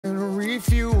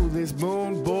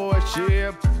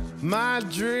My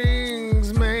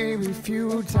dreams may be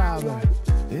futile, but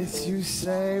this you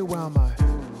say, well, my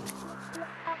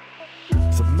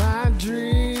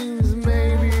dreams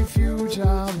may be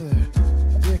futile,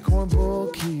 but Bitcoin bull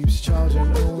keeps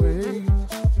charging away.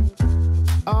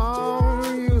 Oh,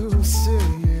 you see,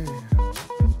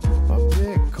 my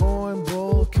Bitcoin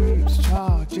bull keeps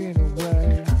charging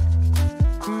away.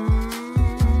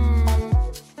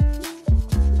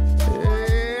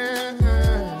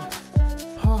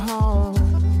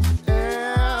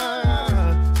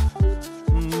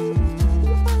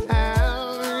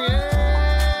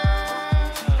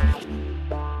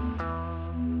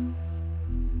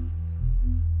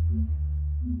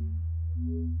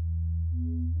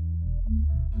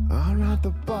 I'm not the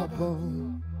bubble.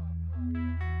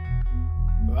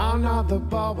 I'm not the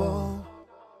bubble.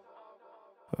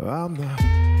 I'm the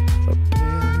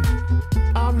pin.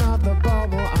 I'm not the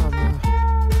bubble. I'm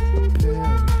the pin.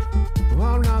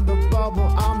 I'm not the bubble.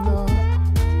 I'm the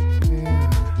pin.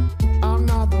 I'm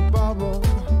not the bubble.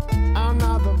 I'm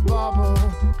not the bubble.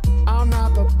 I'm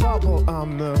not the bubble.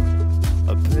 I'm the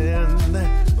pin.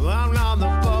 I'm not the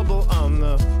bubble. I'm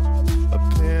the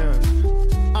pin.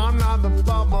 I'm not the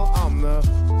bubble, I'm the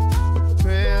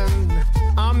pin.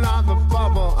 I'm not the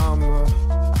bubble, I'm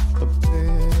the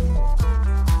pin.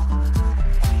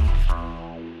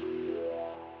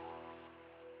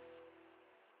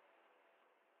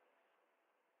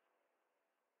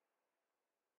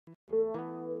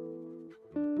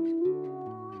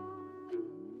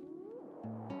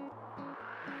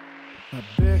 A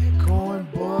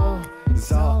Bitcoin bull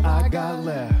is all I got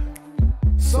left.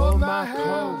 Sold my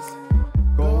house,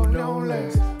 gold no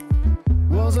less.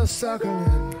 Was a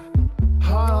suckling,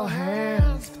 hollow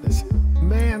hands. This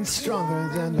man stronger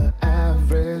than the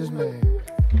average man.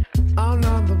 I'm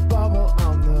not the bubble,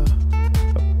 I'm the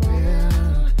pin.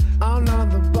 I'm not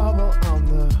the bubble, I'm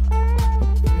the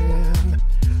pin.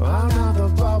 I'm not the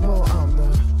bubble, I'm the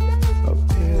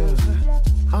pin.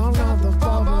 I'm not the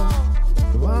bubble,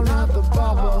 I'm not the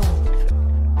bubble.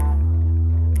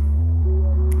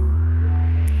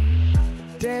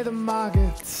 Day the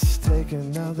markets take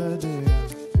another day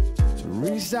to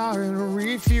restart and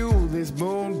refuel this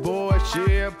moon boy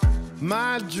ship.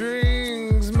 My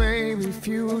dreams may be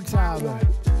futile, but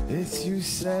this you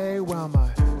say, well, my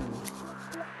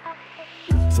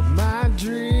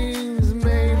dreams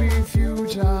may be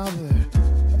futile,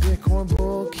 but Bitcoin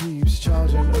bull keeps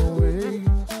charging away.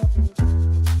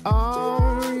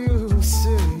 Oh, you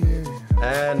see.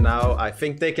 And now I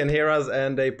think they can hear us,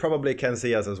 and they probably can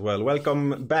see us as well.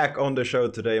 Welcome back on the show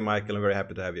today, Michael. I'm very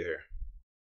happy to have you here.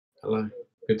 Hello,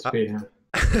 good to be here.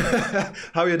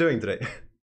 How are you doing today?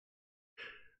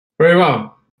 Very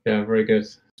well. Yeah, very good.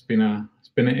 It's been an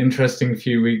interesting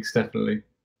few weeks, definitely.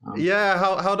 Yeah,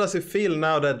 how does it feel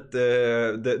now that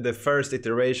the first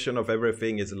iteration of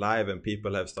everything is live and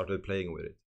people have started playing with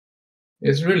it?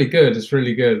 It's really good. It's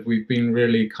really good. We've been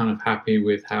really kind of happy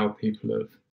with how people have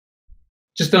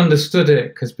just understood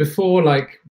it, because before,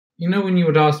 like, you know, when you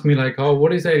would ask me like, oh,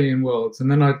 what is Alienworlds, and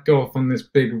then I'd go off on this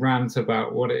big rant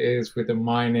about what it is with the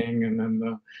mining and then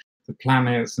the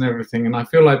planets and everything, and I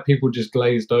feel like people just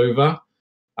glazed over.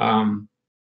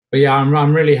 But yeah,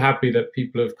 I'm really happy that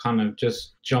people have kind of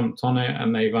just jumped on it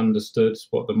and they've understood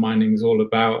what the mining's all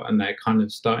about, and they're kind of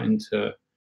starting to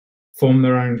form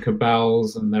their own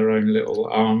cabals and their own little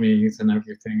armies, and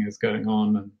everything is going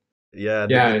on. And yeah,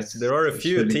 there are a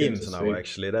few really teams now,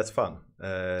 actually. That's fun.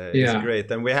 It's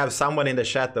great. And we have someone in the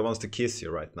chat that wants to kiss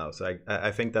you right now. So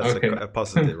I think that's a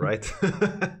positive, right?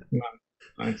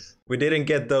 Nice. We didn't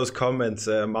get those comments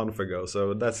a month ago,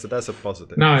 so that's a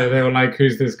positive. No, they were like,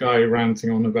 who's this guy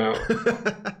ranting on about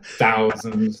DAOs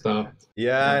and stuff?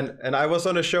 Yeah, and I was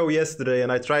on a show yesterday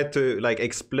and I tried to like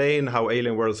explain how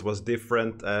Alienworlds was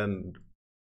different, and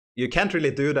you can't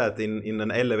really do that in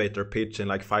an elevator pitch in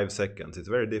like 5 seconds. It's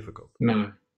very difficult.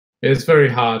 No, it's very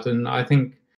hard. And I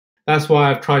think that's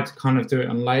why I've tried to kind of do it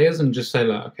on layers and just say,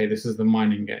 like, okay, this is the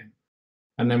mining game.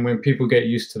 And then when people get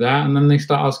used to that, and then they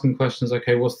start asking questions,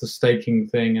 okay, what's the staking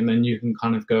thing? And then you can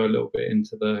kind of go a little bit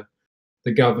into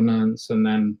the governance. And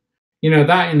then, you know,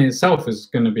 that in itself is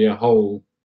going to be a whole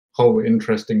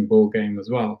interesting ball game as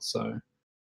well. So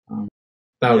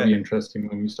that would be interesting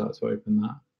when we start to open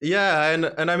that. Yeah,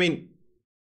 and I mean,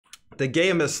 the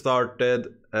game has started,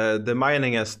 the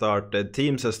mining has started,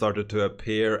 teams have started to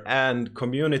appear, and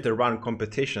community-run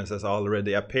competitions has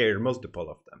already appeared,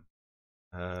 multiple of them.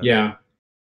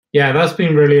 Yeah, that's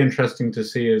been really interesting to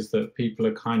see, is that people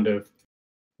are kind of,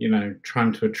 you know,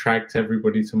 trying to attract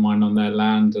everybody to mine on their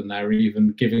land, and they're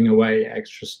even giving away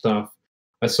extra stuff.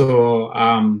 I saw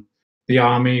the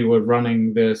army were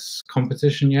running this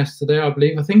competition yesterday, I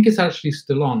believe. I think it's actually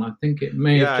still on. I think it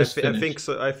may have just finished. I think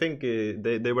so. I think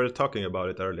they were talking about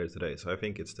it earlier today, so I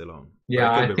think it's still on.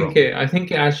 Yeah, I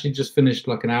think it actually just finished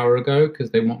like an hour ago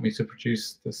because they want me to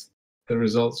produce the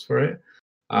results for it.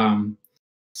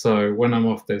 So when I'm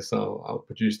off this, I'll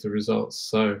produce the results.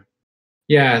 So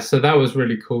yeah, so that was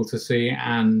really cool to see.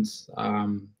 And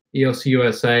EOS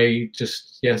USA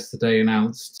just yesterday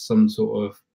announced some sort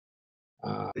of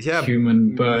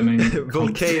human burning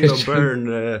volcano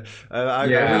burn.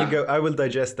 I will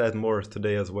digest that more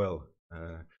today as well.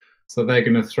 So they're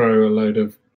going to throw a load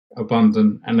of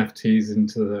abundant NFTs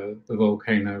into the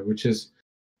volcano, which is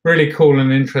really cool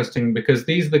and interesting because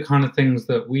these are the kind of things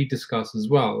that we discuss as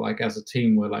well. Like as a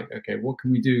team, we're like, okay, what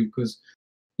can we do? Because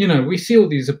we see all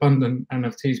these abundant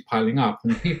NFTs piling up,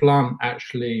 and people aren't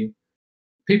upset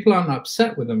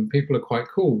with them. People are quite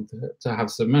cool to have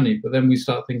so many. But then we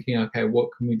start thinking, okay, what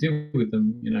can we do with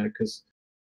them? Because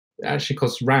it actually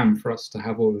costs RAM for us to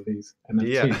have all of these NFTs.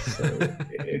 Yeah. So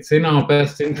it's in our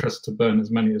best interest to burn as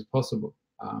many as possible.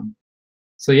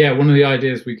 So yeah, one of the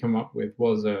ideas we come up with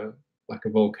was a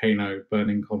volcano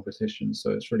burning competition.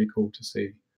 So it's really cool to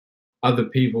see other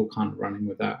people kind of running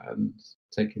with that and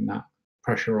taking that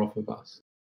pressure off of us.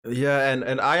 Yeah,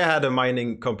 and I had a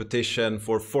mining competition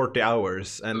for 40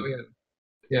 hours, and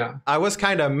yeah, I was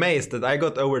kind of amazed that I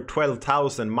got over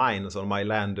 12,000 mines on my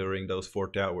land during those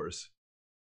 40 hours.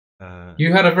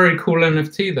 You had a very cool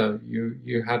NFT though.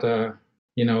 You had a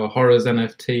horrors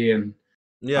NFT, and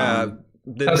yeah,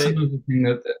 that's another thing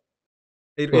that.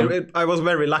 I was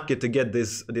very lucky to get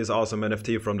this awesome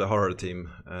NFT from the horror team,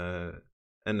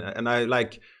 and I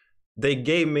like. They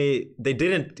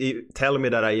didn't tell me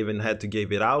that I even had to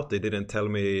give it out. They didn't tell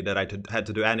me that I had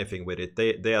to do anything with it.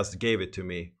 They just gave it to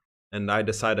me. And I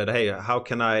decided, hey, how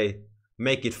can I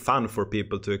make it fun for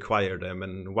people to acquire them?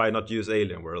 And why not use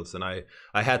Alienworlds? And I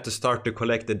had to start to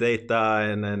collect the data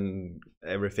and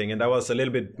everything. And that was a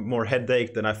little bit more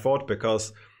headache than I thought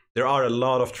because there are a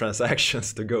lot of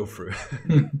transactions to go through.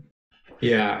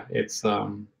 Yeah, it's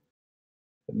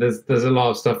there's a lot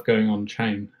of stuff going on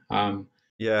chain.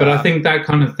 Yeah. But I think that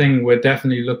kind of thing we're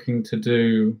definitely looking to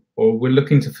do, or we're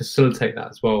looking to facilitate that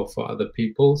as well for other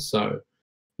people. So,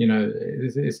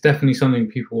 it's definitely something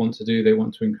people want to do. They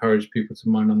want to encourage people to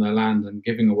mine on their land, and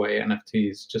giving away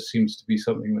NFTs just seems to be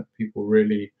something that people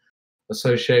really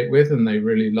associate with and they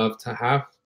really love to have.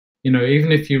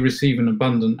 Even if you receive an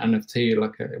abundant NFT,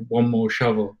 like one more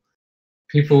shovel,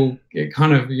 people, it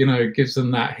kind of, gives them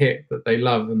that hit that they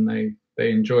love and they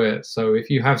enjoy it. So if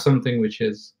you have something which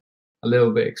is a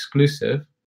little bit exclusive,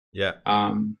 they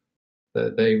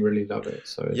really love it.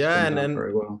 So it's done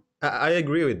very well. I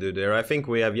agree with you there. I think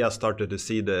we have just started to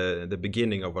see the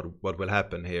beginning of what will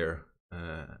happen here,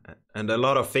 and a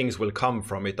lot of things will come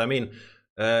from it. I mean,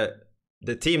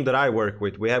 the team that I work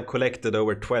with, we have collected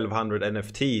over 1,200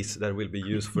 NFTs that will be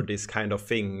used for this kind of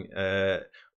thing.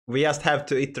 We just have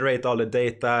to iterate all the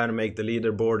data and make the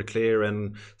leaderboard clear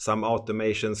and some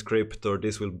automation script, or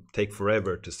this will take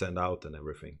forever to send out and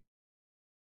everything.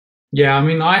 Yeah, I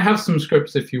mean, I have some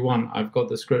scripts if you want. I've got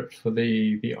the script for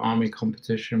the army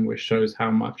competition, which shows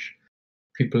how much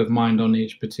people have mined on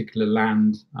each particular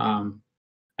land.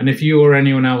 And if you or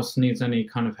anyone else needs any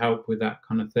kind of help with that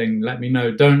kind of thing, let me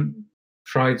know. Don't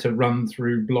try to run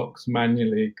through blocks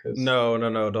manually, because no,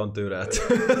 don't do that.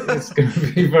 It's going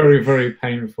to be very, very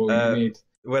painful.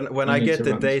 When I get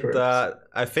the data,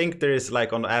 I think there is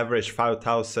like on average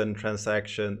 5,000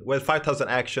 transactions, 5,000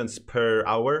 actions per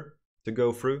hour to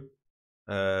go through.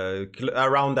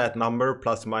 Around that number,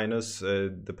 plus minus,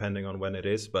 depending on when it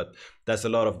is, but that's a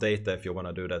lot of data if you want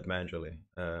to do that manually.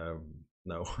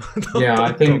 No.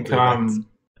 I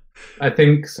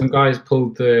think some guys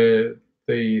pulled the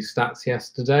stats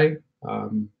yesterday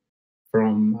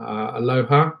from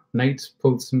Aloha. Nate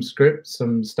pulled some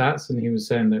stats, and he was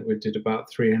saying that we did about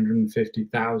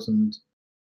 350,000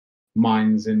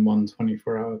 mines in one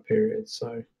 24-hour period.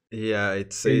 So yeah,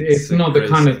 it's not crazy. The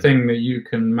kind of thing that you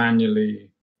can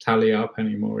manually tally up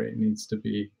anymore. It needs to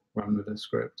be run with a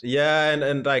script. Yeah,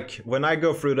 and like when I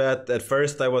go through that, at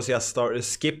first I was just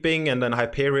skipping, and then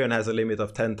Hyperion has a limit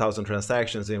of 10,000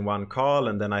 transactions in one call,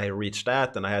 and then I reached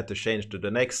that and I had to change to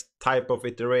the next type of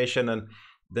iteration. And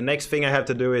the next thing I have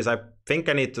to do is, I think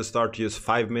I need to start to use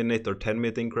 5-minute or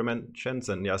 10-minute increments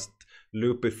and just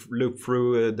loop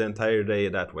through the entire day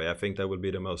that way. I think that will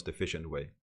be the most efficient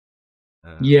way.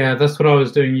 Yeah, that's what I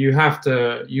was doing. You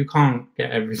can't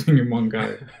get everything in one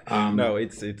go. No,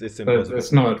 it's impossible.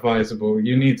 It's not advisable.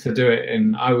 You need to do it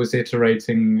I was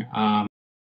iterating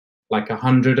like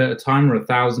 100 at a time or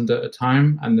 1,000 at a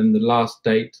time, and then the last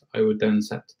date I would then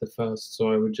set to the first.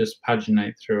 So I would just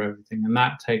paginate through everything, and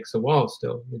that takes a while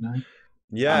still, you know.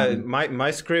 Yeah,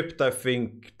 my script, I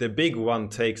think the big one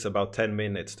takes about 10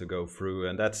 minutes to go through,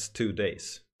 and that's 2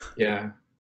 days. Yeah,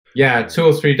 2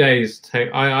 or 3 days.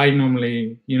 I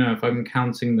normally, you know, if I'm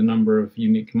counting the number of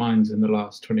unique mines in the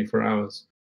last 24 hours,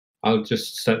 I'll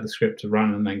just set the script to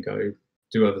run and then go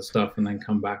do other stuff and then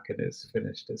come back and it's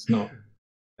finished. It's not.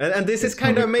 And this is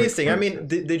kind of amazing. I mean,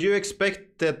 did you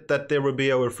expect that there would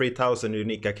be over 3,000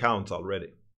 unique accounts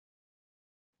already?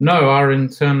 No, our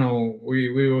internal,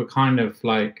 we were kind of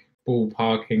like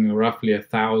ballparking roughly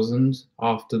 1,000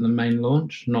 after the main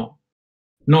launch, not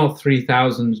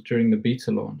 3,000 during the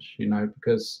beta launch, you know,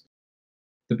 because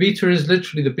the beta is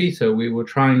literally the beta. We were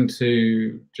trying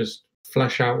to just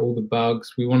flesh out all the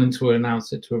bugs. We wanted to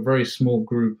announce it to a very small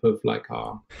group of like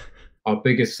our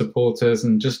biggest supporters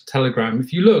and just Telegram.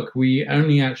 If you look, we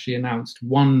only actually announced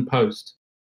one post.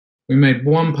 We made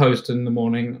one post in the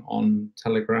morning on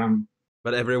Telegram.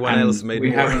 But everyone else made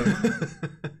more.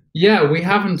 Yeah, we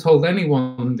haven't told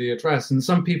anyone the address. And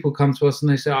some people come to us and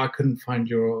they say, I couldn't find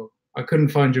your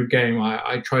game.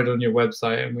 I tried on your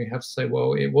website. And we have to say,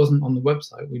 well, it wasn't on the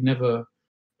website. We never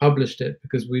published it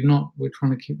because we're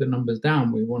trying to keep the numbers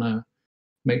down. We want to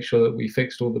make sure that we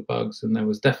fixed all the bugs, and there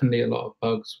was definitely a lot of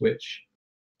bugs which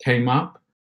came up,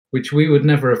 which we would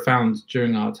never have found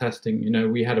during our testing. You know,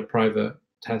 we had a private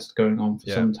test going on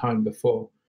for some time before,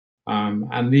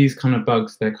 and these kind of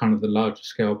bugs, they're kind of the larger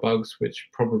scale bugs, which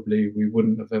probably we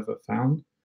wouldn't have ever found.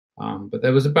 But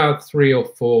there was about 3 or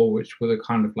 4 which were the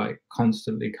kind of like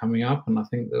constantly coming up, and I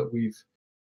think that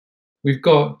we've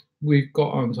got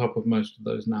on top of most of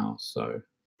those now. So.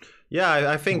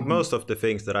 Yeah, I think most of the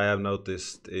things that I have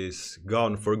noticed is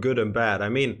gone for good and bad. I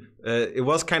mean, it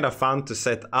was kind of fun to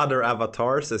set other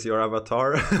avatars as your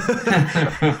avatar.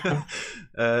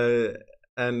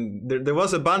 And there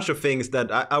was a bunch of things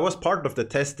that I was part of the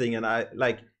testing, and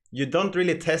you don't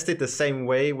really test it the same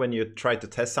way when you try to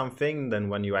test something than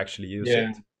when you actually use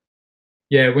it.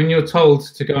 Yeah, when you're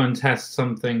told to go and test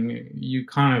something, you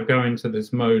kind of go into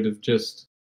this mode of just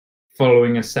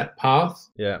following a set path.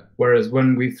 Yeah. Whereas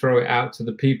when we throw it out to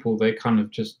the people, they kind of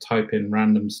just type in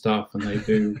random stuff and they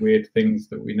do weird things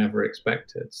that we never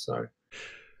expected. So,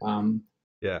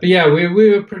 But yeah, we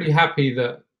were pretty happy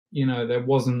that, you know, there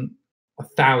wasn't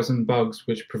 1,000 bugs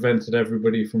which prevented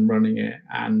everybody from running it,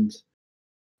 and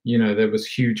you know, there was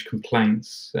huge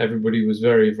complaints. Everybody was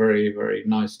very, very, very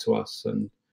nice to us and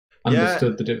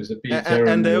understood that it was a beta.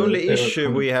 And the only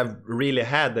issue we have really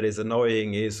had that is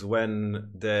annoying is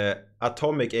when the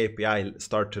Atomic API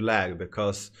start to lag,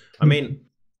 because I mean,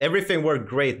 everything worked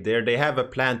great there. They have a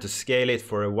plan to scale it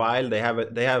for a while. They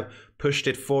have pushed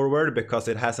it forward because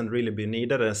it hasn't really been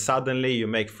needed, and suddenly you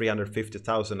make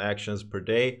 350,000 actions per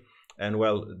day, and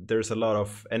well, there's a lot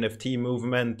of NFT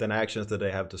movement and actions that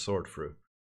they have to sort through.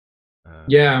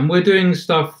 Yeah, and we're doing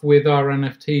stuff with our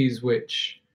NFTs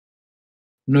which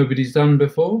nobody's done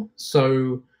before,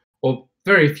 so, or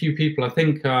very few people. I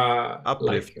think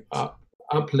Uplift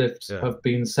have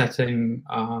been setting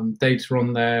data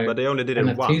on their, but they only did it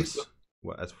NFTs. Once.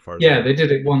 Well, as far as they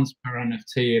did it once per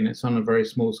NFT, and it's on a very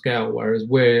small scale. Whereas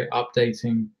we're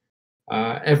updating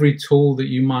every tool that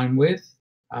you mine with.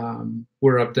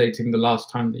 We're updating the last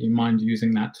time that you mined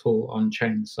using that tool on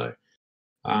chain. So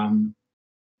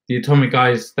the Atomic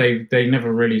guys, they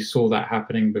never really saw that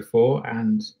happening before,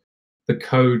 and the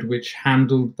code which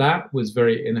handled that was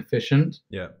very inefficient.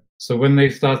 Yeah. So when they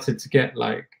started to get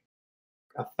like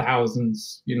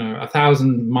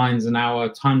 1,000 mines an hour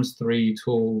times 3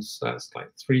 tools, that's like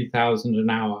 3,000 an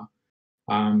hour.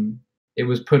 It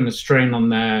was putting a strain on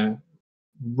their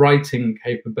writing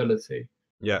capability.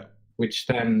 Yeah. Which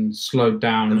then slowed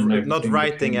down. And not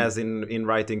writing as in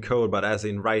writing code, but as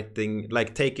in writing,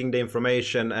 like taking the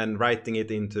information and writing it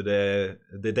into the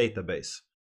database.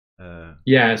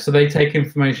 Yeah, so they take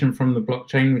information from the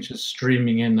blockchain, which is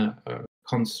streaming in at a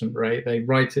constant rate. They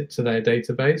write it to their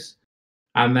database,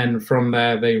 and then from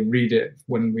there they read it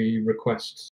when we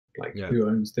request, like, who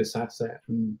owns this asset.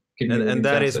 And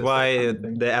that is why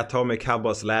the Atomic Hub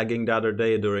was lagging the other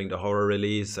day during the horror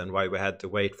release, and why we had to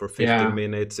wait for 15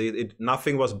 minutes.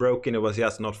 Nothing was broken, it was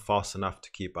just not fast enough to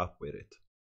keep up with it.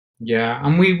 Yeah,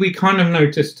 and we kind of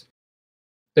noticed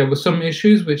there were some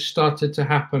issues which started to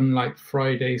happen like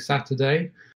Friday, Saturday.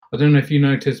 I don't know if you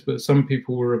noticed, but some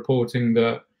people were reporting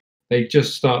that they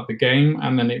just start the game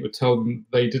and then it would tell them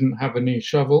they didn't have any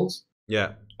shovels.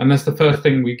 Yeah. And that's the first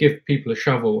thing, we give people a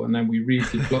shovel and then we read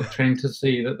the blockchain to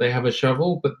see that they have a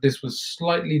shovel, but this was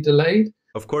slightly delayed.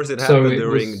 Of course, it So happened it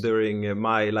during was,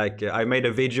 my I made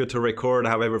a video to record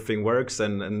how everything works,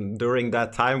 and during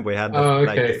that time we had the oh,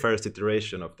 like the okay. first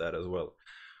iteration of that as well.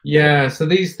 Yeah, so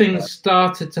these things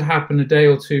started to happen a day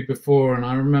or two before, and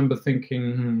I remember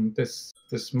thinking, this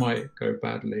might go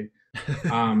badly.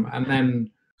 And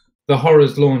then the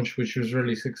Horrors launch, which was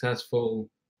really successful,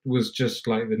 was just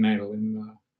like the nail in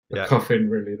the Yeah. coffin,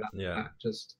 really. That Yeah.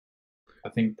 just, I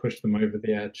think, pushed them over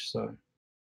the edge. So,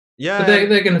 Yeah, but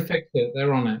they're going to fix it.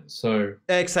 They're on it. So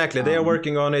exactly. They are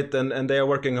working on it, and they are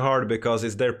working hard because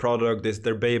it's their product, it's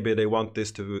their baby. They want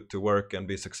this to work and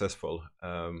be successful.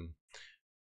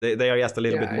 They are just a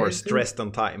little bit more stressed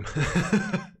on time.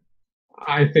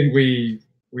 I think we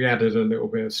added a little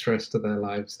bit of stress to their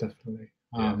lives, definitely.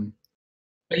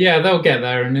 But yeah, they'll get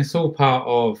there, and it's all part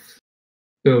of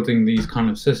building these kind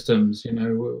of systems. You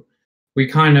know, we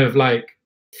kind of like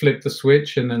flip the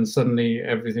switch, and then suddenly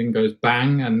everything goes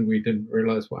bang, and we didn't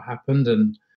realize what happened,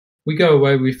 and we go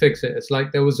away, we fix it. It's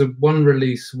like there was one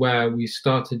release where we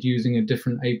started using a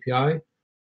different API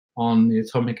on the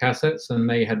atomic assets, and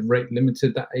they had rate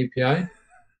limited that API.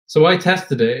 So I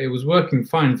tested it, it was working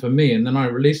fine for me, and then I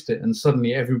released it, and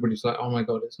suddenly everybody's like, oh my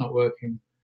god, it's not working.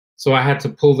 So I had to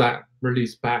pull that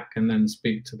release back and then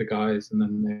speak to the guys, and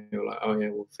then they were like, oh yeah,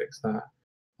 we'll fix that,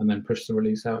 and then push the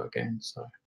release out again. So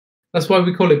that's why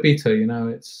we call it beta, you know.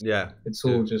 It's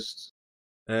all just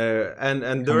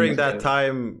and during that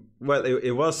time, well,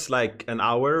 it was like an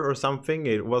hour or something.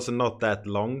 It was not that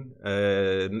long.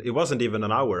 It wasn't even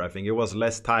an hour, I think. It was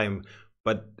less time,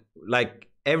 but like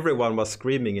everyone was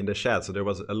screaming in the chat, so there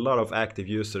was a lot of active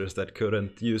users that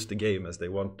couldn't use the game as they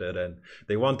wanted, and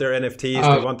they want their NFTs,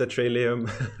 they want the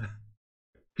Trillium.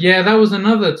 Yeah, that was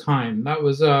another time. That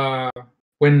was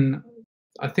when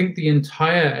I think the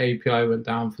entire API went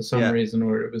down for some reason,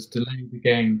 or it was delaying the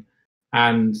game,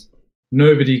 and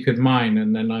nobody could mine.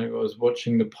 And then I was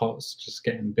watching the pots just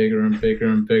getting bigger and bigger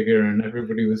and bigger, and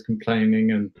everybody was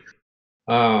complaining, and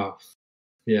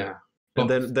yeah. And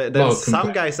then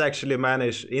some guys actually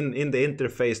managed in the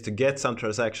interface to get some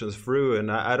transactions through,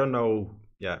 and I don't know,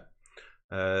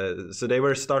 so they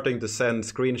were starting to send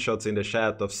screenshots in the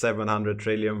chat of 700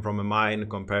 trillion from a mine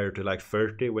compared to like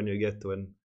 30 when you get to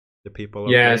the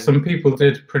people. Yeah, some people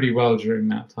did pretty well during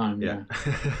that time. Yeah.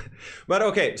 But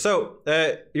okay, so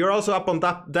you're also up on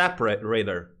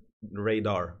Dappradar.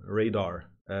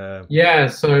 Yeah,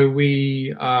 so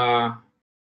we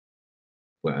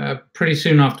pretty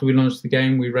soon after we launched the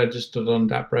game, we registered on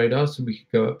Dappradar so we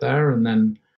could go up there, and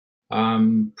then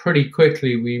pretty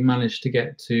quickly we managed to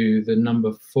get to the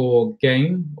number 4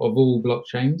 game of all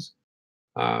blockchains,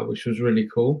 which was really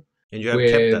cool. And you have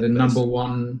kept that the number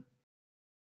 1.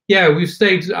 Yeah, we've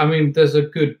stayed. I mean, there's a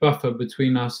good buffer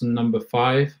between us and number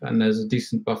 5, and there's a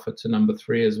decent buffer to number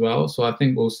 3 as well. So I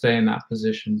think we'll stay in that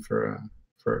position for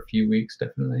a few weeks,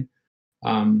 definitely.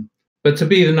 But to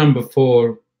be the number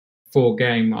 4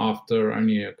 game after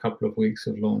only a couple of weeks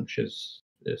of launch is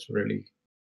really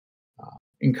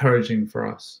encouraging for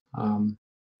us.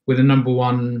 With the number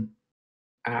 1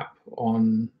 app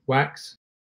on Wax,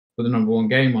 with the number 1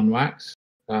 game on Wax,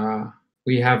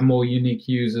 we have more unique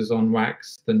users on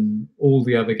Wax than all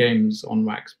the other games on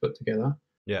Wax put together.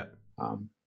 Yeah.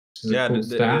 Which is a cool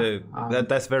stat.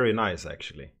 That's very nice,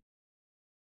 actually.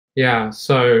 Yeah.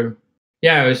 So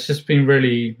yeah, it's just been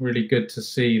really, really good to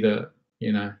see that,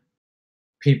 you know,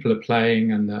 people are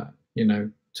playing, and that, you know,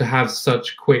 to have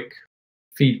such quick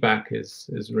feedback is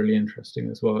really interesting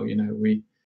as well. You know, we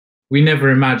never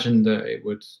imagined that it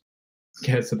would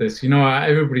get to this. You know,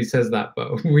 everybody says that,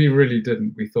 but we really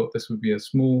didn't. We thought this would be a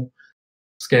small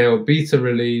scale beta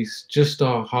release, just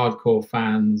our hardcore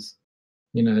fans,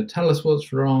 you know, tell us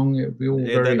what's wrong. It would be all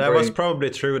that was probably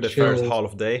true the first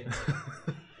half day.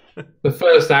 The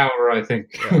first hour, I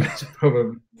think, was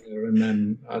probably, and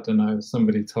then I don't know,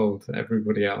 somebody told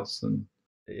everybody else, and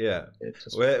yeah,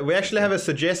 we actually have a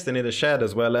suggestion in the chat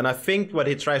as well, and I think what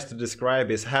he tries to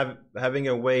describe is having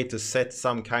a way to set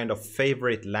some kind of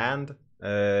favorite land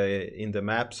in the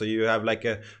map, so you have like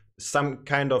some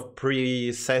kind of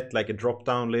preset, like a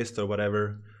drop-down list or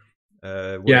whatever.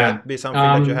 Would that be something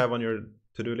that you have on your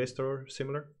to-do list or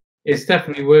similar? It's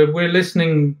definitely, we're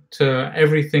listening to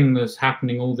everything that's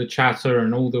happening, all the chatter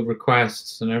and all the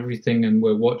requests and everything, and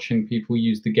we're watching people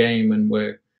use the game, and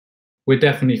we're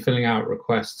definitely filling out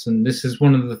requests. And this is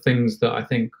one of the things that I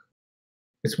think,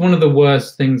 it's one of the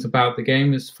worst things about the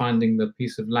game, is finding the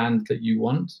piece of land that you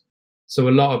want. So a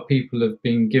lot of people have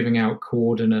been giving out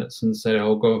coordinates and said,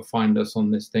 oh, go and find us on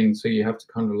this thing. So you have to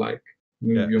kind of like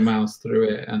move your mouse through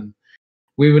it. And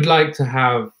we would like to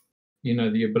have you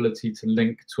know, the ability to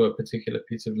link to a particular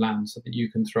piece of land, so that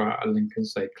you can throw out a link and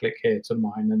say, click here to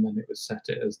mine, and then it would set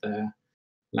it as their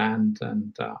land.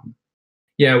 And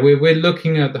yeah, we're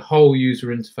looking at the whole user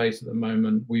interface at the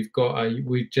moment. We've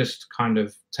just kind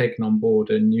of taken on board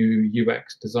a new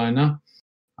UX designer,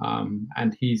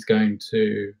 and he's going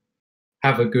to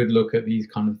have a good look at these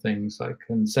kind of things. Like,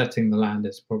 and setting the land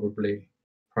is probably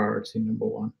priority number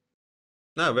one.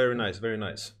 No, very nice, very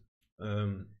nice.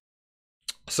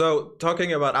 So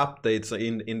talking about updates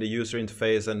in the user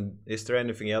interface, and is there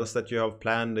anything else that you have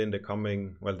planned in the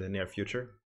coming, well, the near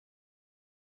future?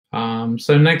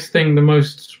 So next thing, the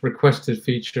most requested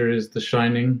feature is the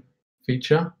shining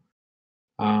feature.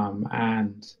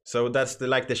 And so that's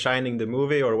like the Shining the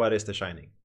movie, or what is the Shining?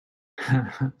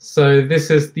 So this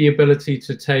is the ability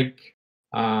to take,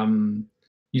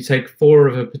 you take 4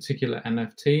 of a particular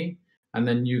NFT, and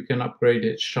then you can upgrade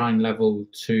its shine level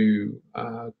to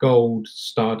gold,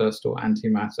 stardust, or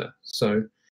antimatter. So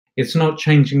it's not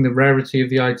changing the rarity of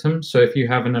the item. So if you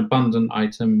have an abundant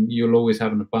item, you'll always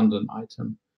have an abundant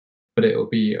item, but it will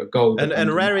be a gold.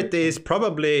 And rarity item is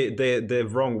probably the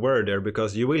wrong word there,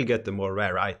 because you will get the more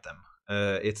rare item.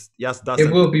 It's just doesn't.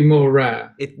 It will be more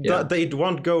rare. It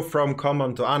won't go from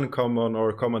common to uncommon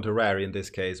or common to rare in this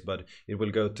case, but it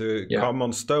will go to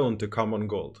common stone to common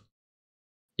gold.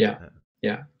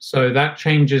 Yeah. So that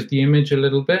changes the image a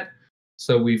little bit.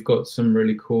 So we've got some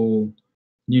really cool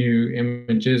new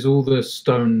images. All the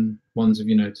stone ones, if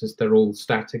you noticed, they're all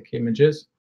static images.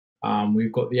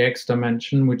 We've got the X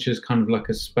dimension, which is kind of like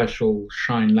a special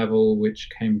shine level, which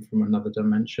came from another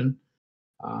dimension.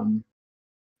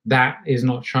 That is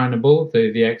not shineable.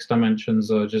 The X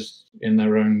dimensions are just in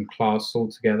their own class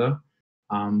altogether.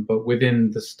 But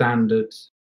within the standard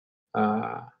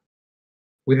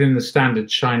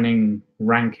shining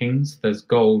rankings, there's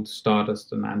gold,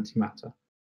 stardust, and antimatter.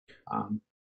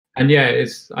 And yeah,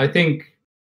 I think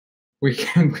we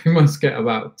must get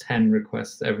about 10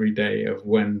 requests every day of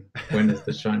when is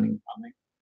the shining coming.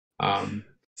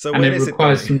 So and when it is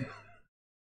requires it coming?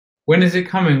 When is it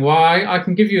coming? Well, I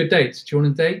can give you a date. Do you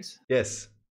want a date? Yes.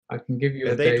 I can give you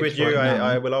a date with you. Right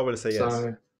I will always say yes.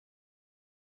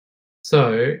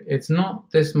 So it's not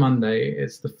this Monday.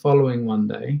 It's the following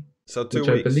Monday. So 2 weeks.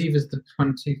 I believe is the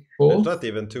 24th. It's not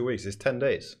even 2 weeks. It's 10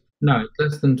 days. No, it's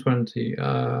less than 20.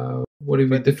 What do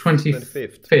we? The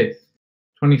 25th.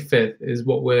 25th is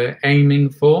what we're aiming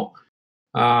for.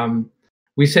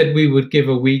 We said we would give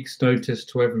a week's notice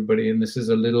to everybody, and this is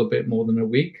a little bit more than a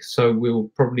week. So we'll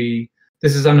probably,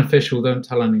 this is unofficial, don't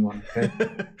tell anyone, okay?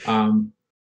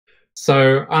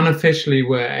 So unofficially,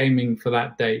 we're aiming for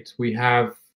that date. We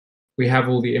have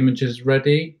all the images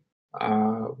ready.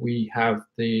 We have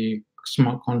the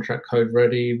smart contract code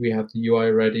ready. We have the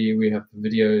UI ready. We have the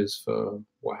videos for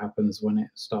what happens when it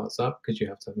starts up, because you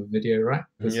have to have a video, right?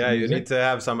 Yeah, you need to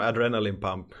have some adrenaline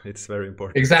pump. It's very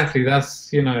important. Exactly.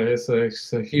 That's, you know, it's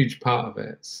a huge part of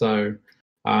it. So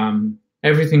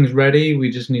everything's ready.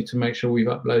 We just need to make sure we've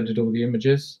uploaded all the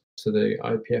images to the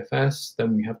IPFS.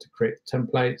 Then we have to create the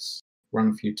templates, run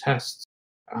a few tests,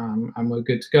 and we're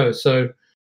good to go. So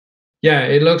yeah,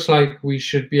 it looks like we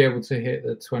should be able to hit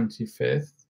the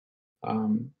 25th.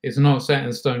 It's not set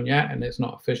in stone yet, and it's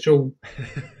not official.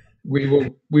 We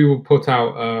will put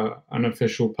out an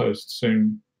official post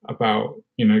soon about,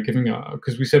 you know, giving up,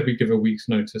 because we said we give a week's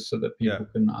notice so that people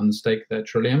can unstake their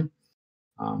Trillium.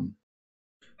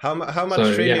 How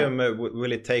much Trillium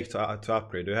will it take to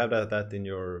upgrade? Do you have that in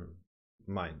your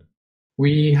mind?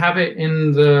 We have it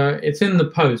in it's in the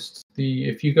post.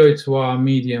 If you go to our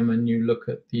Medium and you look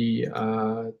at the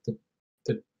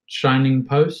shining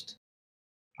post,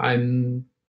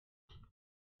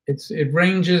 it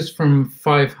ranges from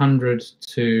 500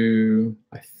 to,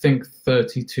 I think,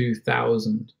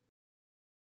 32,000.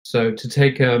 So to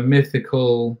take a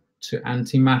mythical to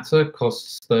antimatter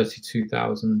costs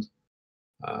 32,000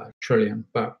 Trillium,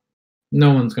 but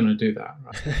no one's going to do that,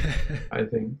 right? I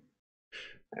think.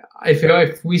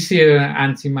 If we see an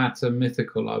antimatter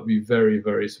mythical, I'll be very,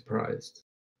 very surprised.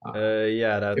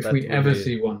 If we ever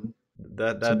see one,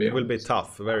 that will be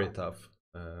tough, very tough.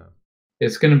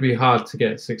 It's going to be hard to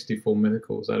get 64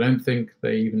 mythicals. I don't think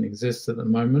they even exist at the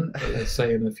moment, but let's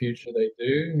say in the future they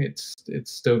do.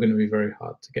 It's still going to be very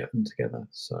hard to get them together.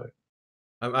 So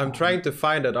I'm trying to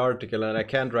find that article, and I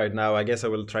can't right now. I guess I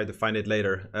will try to find it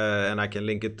later, and I can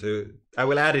link it to. I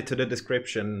will add it to the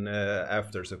description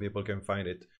after, so people can find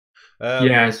it.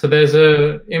 Yeah, so there's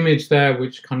a image there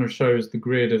which kind of shows the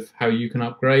grid of how you can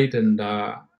upgrade, and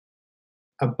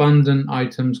abundant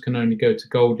items can only go to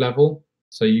gold level,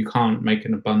 so you can't make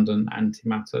an abundant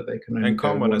antimatter. They can only and go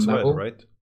common one as level. well, right?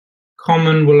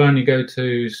 Common will only go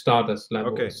to Stardust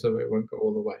level, Okay. so it won't go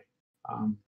all the way.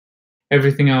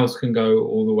 Everything else can go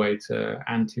all the way to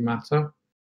antimatter,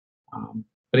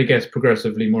 but it gets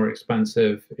progressively more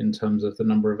expensive in terms of the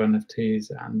number of NFTs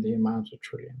and the amount of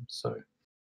trilliums. So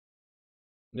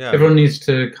Yeah. everyone needs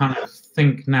to kind of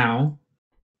think now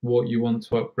what you want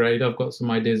to upgrade. I've got some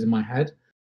ideas in my head.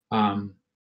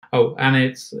 Oh, and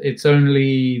it's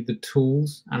only the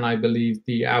tools and I believe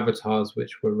the avatars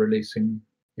which we're releasing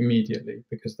immediately,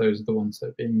 because those are the ones that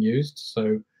are being used.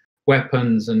 So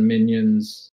weapons and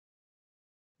minions,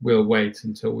 we'll wait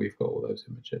until we've got all those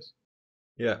images.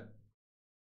 Yeah.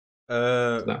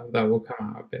 So that will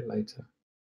come out a bit later.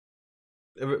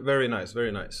 Very nice,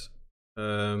 very nice.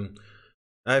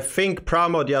 I think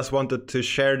Pramo just wanted to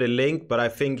share the link, but I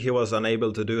think he was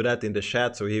unable to do that in the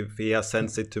chat. So if he has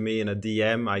sent it to me in a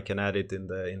DM, I can add it in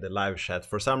the live chat.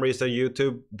 For some reason,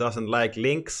 YouTube doesn't like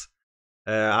links.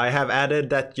 I have added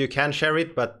that you can share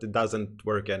it, but it doesn't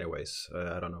work anyways.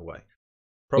 I don't know why.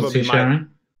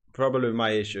 Probably my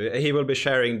issue. He will be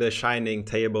sharing the Shining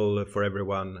table for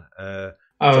everyone.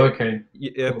 Okay.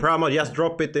 Pramo, just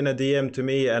drop it in a DM to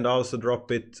me, and also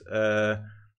drop it.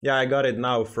 Yeah, I got it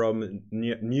now from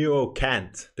Neo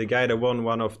Kant, the guy that won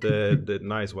one of the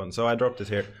nice ones. So I dropped it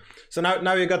here. So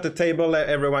now you got the table.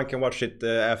 Everyone can watch it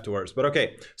afterwards. But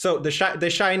okay, so the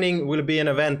Shining will be an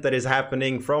event that is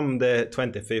happening from the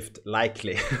 25th,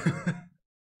 likely.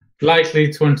 Likely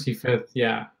 25th,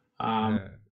 yeah.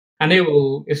 And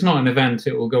it's not an event,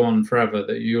 it will go on forever,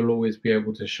 that you'll always be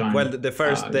able to shine. Well, the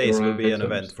first days will be an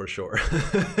event for sure.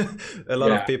 A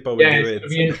lot of people will do it. It's going to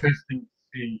be interesting to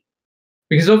see.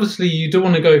 Because obviously you don't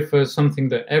want to go for something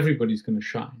that everybody's going to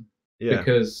shine. Yeah.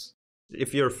 Because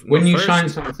if you're when you shine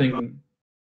something,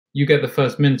 you get the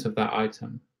first mint of that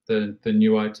item, the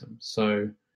new item. So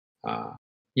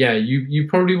yeah, you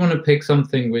probably want to pick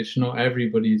something which not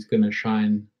everybody's going to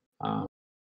shine.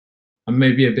 And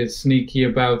maybe a bit sneaky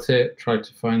about it. Try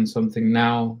to find something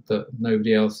now that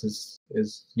nobody else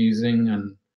is using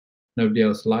and nobody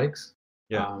else likes.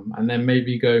 Yeah. And then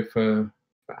maybe go for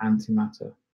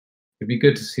antimatter. It'd be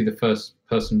good to see the first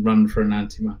person run for an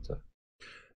antimatter.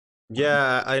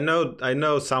 Yeah, I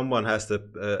know someone has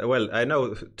the well, I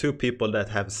know two people that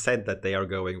have said that they are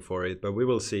going for it, but we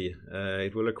will see.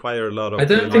 It will require a lot of. I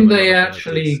don't think they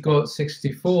actually got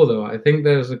 64 though. I think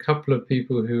there's a couple of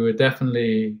people who are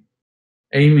definitely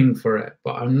aiming for it,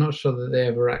 but I'm not sure that they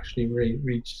ever actually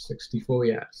reached 64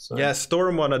 yet. So. Yeah,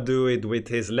 Storm wanna do it with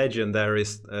his legendary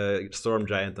Storm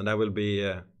Giant, and that will be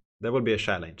a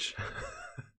challenge.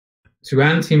 To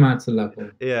antimatter level.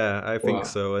 Yeah, I think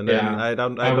so, and then I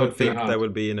don't think that will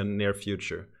be in the near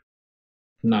future.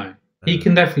 No, he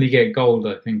can definitely get gold,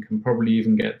 I think, and probably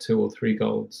even get 2 or 3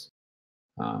 golds.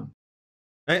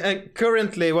 And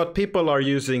currently, what people are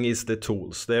using is the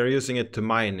tools. They're using it to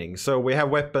mining. So we have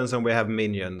weapons and we have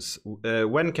minions.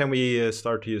 When can we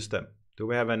start to use them? Do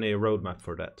we have any roadmap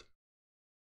for that?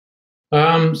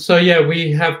 So yeah,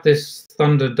 we have this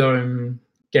Thunderdome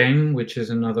game, which is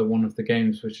another one of the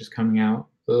games which is coming out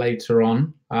later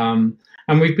on.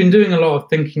 And we've been doing a lot of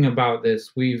thinking about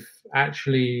this. We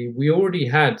already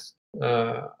had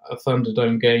a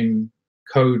Thunderdome game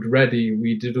code ready.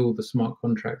 We did all the smart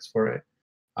contracts for it.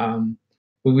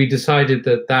 But we decided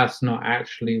that that's not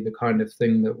actually the kind of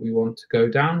thing that we want to go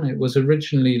down. It was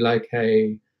originally like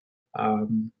a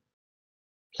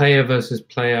player versus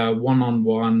player,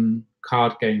 one-on-one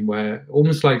card game, where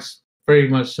almost like very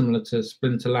much similar to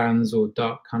Splinterlands or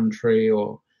Dark Country,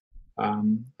 or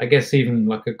I guess even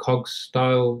like a COGS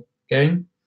style game.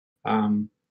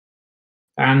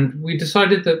 And we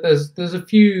decided that there's a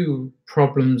few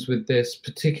problems with this,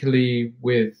 particularly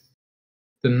with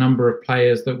the number of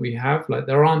players that we have. Like,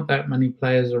 there aren't that many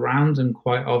players around, and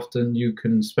quite often you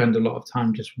can spend a lot of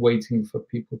time just waiting for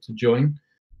people to join.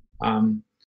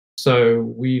 So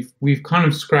we've kind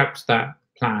of scrapped that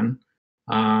plan.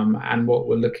 And what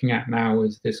we're looking at now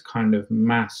is this kind of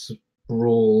mass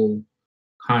brawl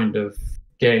kind of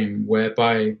game,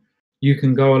 whereby you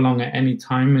can go along at any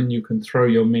time and you can throw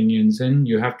your minions in.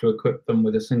 You have to equip them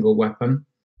with a single weapon.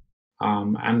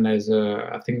 And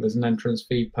I think there's an entrance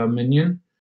fee per minion.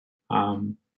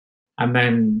 And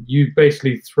then you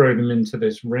basically throw them into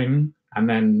this ring, and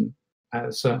then at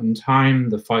a certain time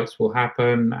the fights will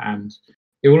happen, and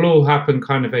it will all happen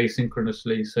kind of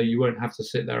asynchronously, so you won't have to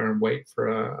sit there and wait for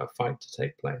a fight to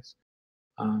take place.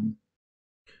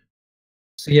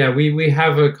 So yeah, we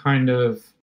have a kind of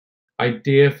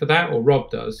idea for that, or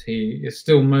Rob does. He is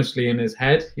still mostly in his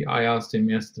head. I asked him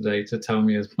yesterday to tell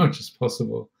me as much as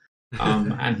possible.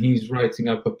 And he's writing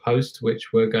up a post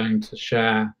which we're going to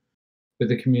share with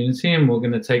the community, and we're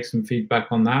going to take some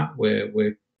feedback on that.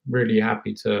 We're really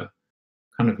happy to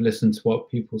kind of listen to what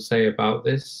people say about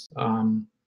this.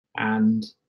 And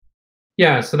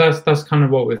yeah, so that's kind of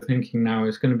what we're thinking now.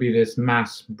 It's going to be this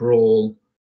mass brawl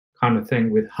kind of thing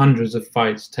with hundreds of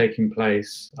fights taking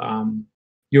place.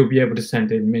 You'll be able to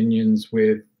send in minions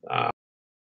with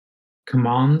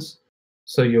commands.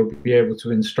 So you'll be able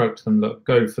to instruct them, look,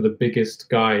 go for the biggest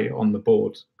guy on the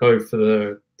board, go for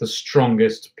the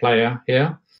strongest player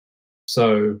here.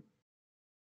 So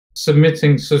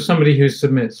somebody who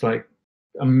submits like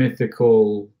a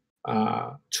mythical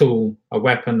tool, a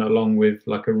weapon, along with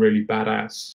like a really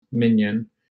badass minion,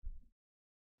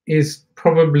 is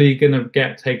probably going to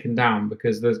get taken down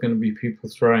because there's going to be people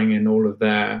throwing in all of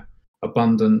their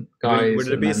abundant guys. Would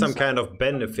there be some kind of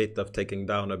benefit of taking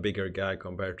down a bigger guy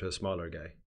compared to a smaller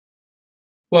guy?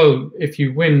 Well, if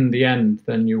you win the end,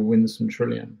 then you'll win some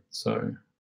trillion. So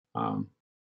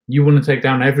you want to take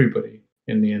down everybody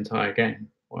in the entire game.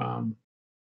 I'm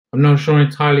not sure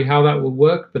entirely how that will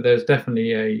work, but there's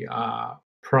definitely a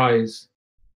prize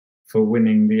for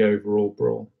winning the overall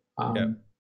brawl.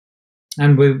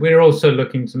 And we're also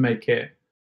looking to make it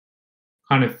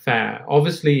kind of fair.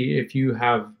 Obviously, if you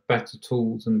have better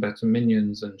tools and better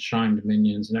minions and shined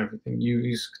minions and everything,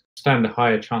 you stand a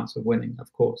higher chance of winning,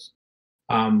 of course.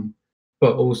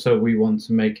 But also we want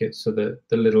to make it so that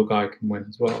the little guy can win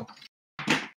as well.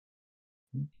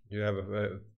 You have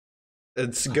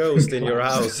it's ghost in your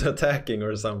house attacking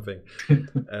or something.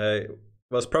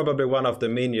 Was probably one of the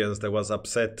minions that was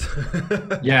upset.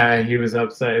 Yeah, he was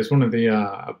upset. It's one of the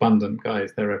abundant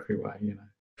guys. They're everywhere, you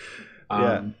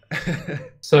know.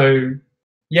 So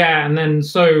yeah, and then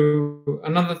so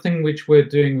another thing which we're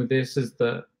doing with this is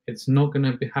that it's not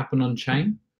going to happen on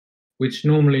chain, which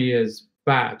normally is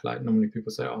bad. Like normally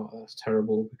people say, oh, that's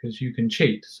terrible because you can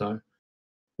cheat. So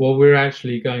what we're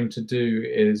actually going to do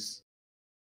is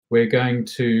we're going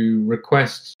to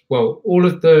request, well, all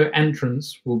of the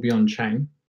entrants will be on chain.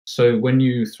 So when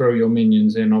you throw your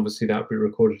minions in, obviously that'll be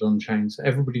recorded on chain. So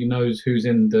everybody knows who's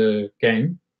in the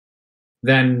game.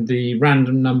 Then the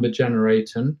random number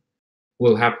generator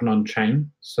will happen on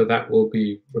chain. So that will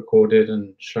be recorded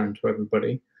and shown to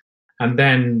everybody. And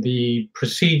then the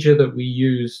procedure that we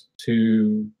use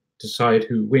to decide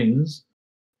who wins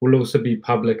will also be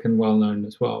public and well known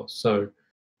as well. So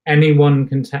anyone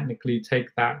can technically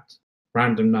take that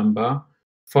random number,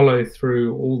 follow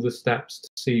through all the steps to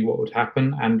see what would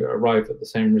happen and arrive at the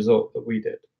same result that we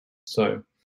did. So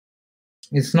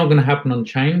it's not going to happen on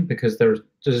chain because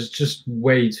there's just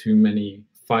way too many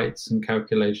fights and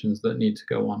calculations that need to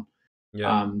go on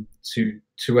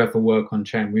to ever work on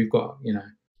chain. We've got, you know,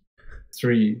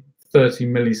 30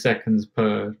 milliseconds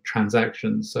per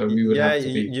transaction, so we would have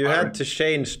to be you had to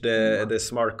change the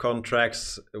smart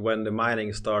contracts when the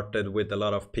mining started with a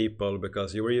lot of people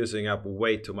because you were using up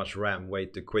way too much RAM way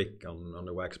too quick on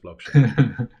the Wax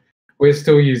blockchain. We're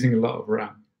still using a lot of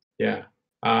RAM. It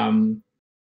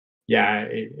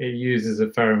uses a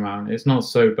fair amount. It's not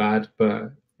so bad,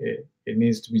 but it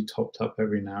needs to be topped up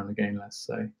every now and again, let's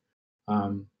say.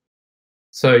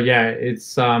 So yeah,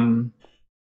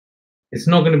 it's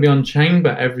not going to be on chain,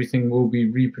 but everything will be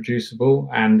reproducible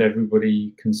and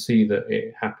everybody can see that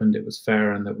it happened, it was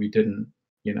fair, and that we didn't,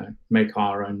 you know, make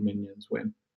our own minions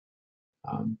win.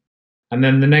 And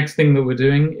then the next thing that we're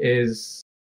doing is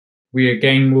we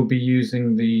again will be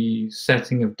using the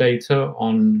setting of data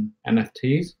on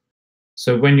NFTs.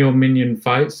 So when your minion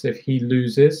fights, if he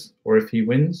loses or if he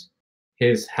wins,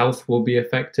 his health will be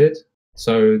affected.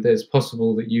 So there's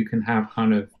possible that you can have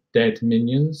kind of dead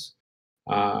minions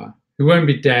who won't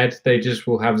be dead, they just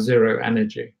will have zero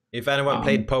energy. If anyone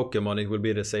played Pokemon, it will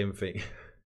be the same thing.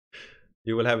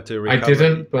 You will have to recover. I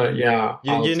didn't, but yeah.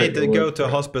 You need to go to a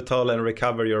hospital and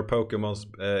recover your Pokemons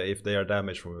if they are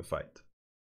damaged from a fight.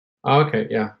 Okay,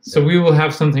 yeah. So we will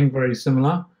have something very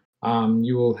similar.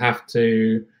 You will have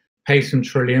to pay some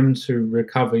trillium to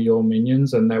recover your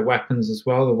minions and their weapons as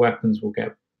well. The weapons will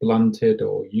get blunted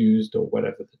or used or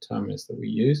whatever the term is that we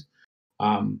use.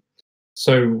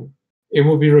 So it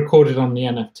will be recorded on the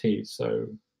NFT. So,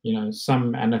 you know,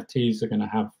 some NFTs are going to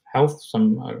have health,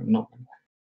 some are not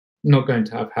going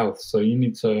to have health. So you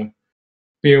need to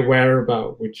be aware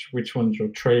about which ones you're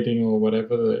trading or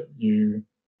whatever, that you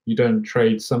don't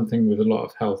trade something with a lot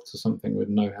of health to something with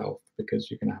no health,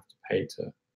 because you're going to have to pay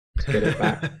to get it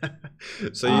back.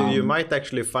 So you might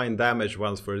actually find damaged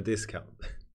ones for a discount.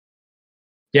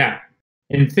 Yeah.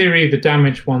 In theory, the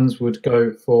damaged ones would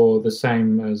go for the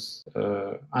same as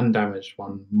undamaged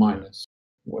one minus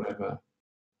whatever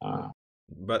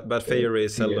But theory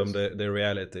is seldom the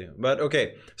reality. But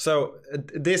okay, so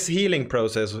this healing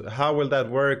process, how will that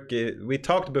work? We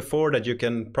talked before that you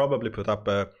can probably put up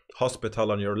a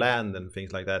hospital on your land and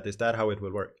things like that. Is that how it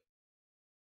will work?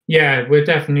 Yeah, we're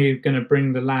definitely going to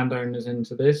bring the landowners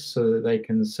into this so that they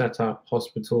can set up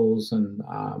hospitals, and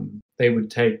they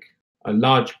would take a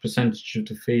large percentage of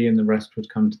the fee and the rest would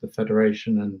come to the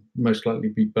Federation and most likely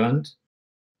be burnt.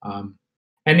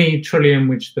 Any trillium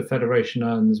which the Federation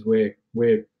earns, we're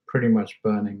pretty much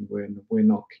burning. We're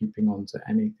not keeping on to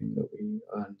anything that we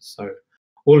earn. So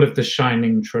all of the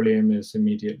shining trillium is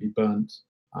immediately burnt.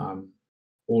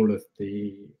 All of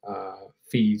the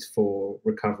fees for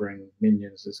recovering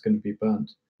minions is going to be burnt.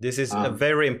 This is a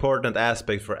very important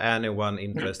aspect for anyone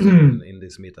interested in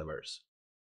this metaverse.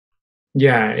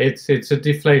 Yeah, it's a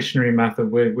deflationary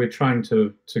method. We're trying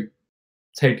to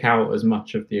take out as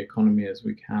much of the economy as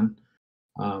we can.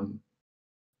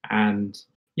 And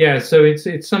yeah, so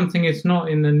it's something, it's not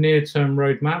in the near-term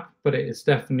roadmap, but it is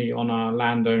definitely on our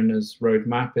landowners'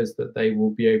 roadmap, is that they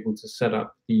will be able to set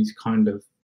up these kind of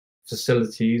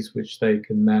facilities which they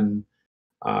can then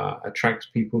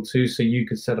attract people to. So you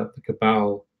could set up the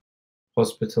Cabal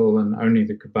hospital and only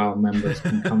the Cabal members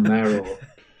can come there, or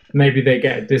maybe they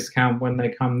get a discount when they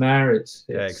come there. It's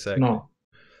yeah, exactly. not,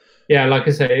 yeah, like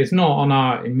I said, it's not on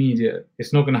our immediate,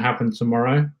 it's not going to happen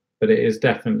tomorrow, but it is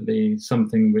definitely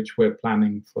something which we're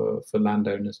planning for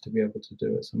landowners to be able to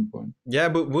do at some point. Yeah,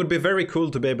 but would be very cool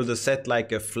to be able to set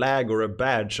like a flag or a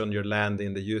badge on your land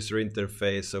in the user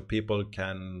interface, so people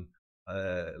can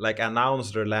like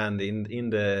announce their land in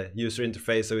the user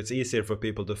interface, so it's easier for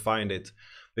people to find it.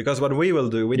 Because what we will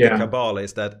do with the Cabal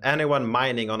is that anyone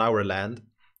mining on our land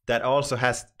that also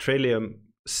has Trillium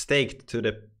staked to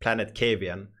the planet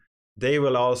Cavian, they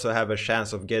will also have a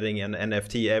chance of getting an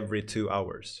NFT every 2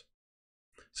 hours.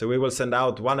 So we will send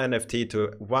out one NFT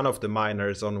to one of the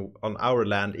miners on our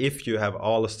land if you have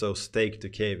also staked to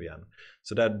Cavian.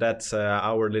 So that's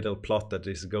our little plot that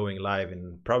is going live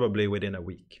in probably within a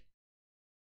week.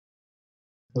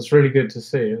 That's really good to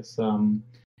see.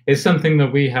 It's something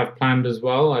that we have planned as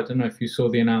well. I don't know if you saw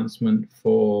the announcement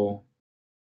for,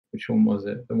 which one was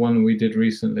it? The one we did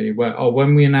recently,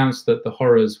 when we announced that the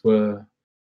horrors were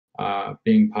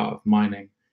being part of mining.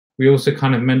 We also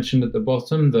kind of mentioned at the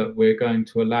bottom that we're going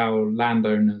to allow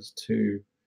landowners to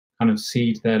kind of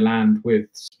seed their land with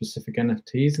specific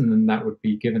NFTs, and then that would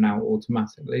be given out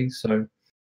automatically. So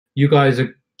you guys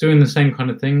are doing the same kind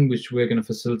of thing, which we're going to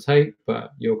facilitate,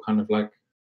 but you're kind of like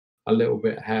a little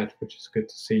bit ahead, which is good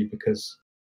to see, because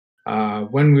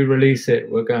when we release it,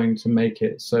 we're going to make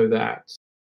it so that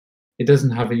it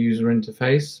doesn't have a user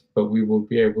interface, but we will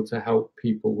be able to help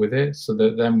people with it, so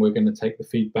that then we're going to take the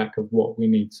feedback of what we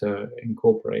need to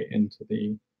incorporate into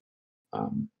the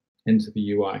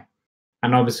UI.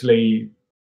 And obviously,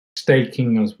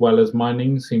 staking as well as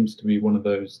mining seems to be one of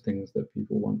those things that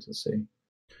people want to see.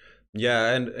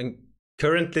 Yeah, and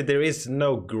currently there is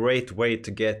no great way to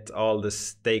get all the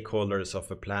stakeholders of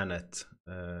a planet.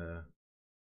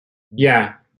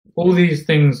 Yeah. All these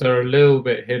things are a little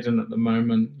bit hidden at the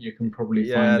moment. You can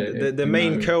probably find it. The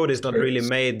main code is not really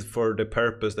made for the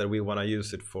purpose that we want to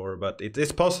use it for, but it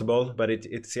is possible, but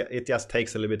it just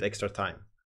takes a little bit extra time.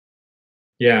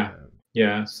 Yeah.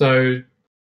 So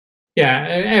yeah,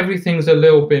 everything's a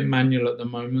little bit manual at the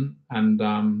moment, and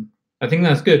I think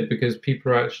that's good, because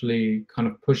people are actually kind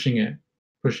of pushing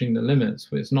the limits.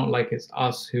 It's not like it's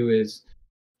us who is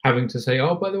having to say,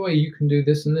 oh, by the way, you can do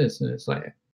this and this, and it's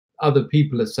like other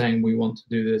people are saying we want to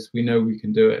do this, we know we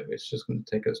can do it, it's just going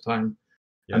to take us time.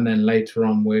 And then later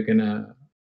on we're going to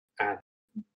add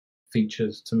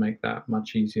features to make that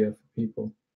much easier for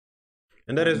people.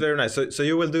 And that is very nice. So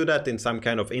you will do that in some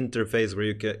kind of interface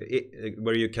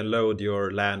where you can load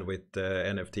your land with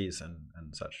NFTs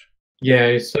and such.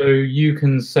 Yeah, so you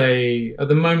can say, at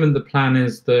the moment the plan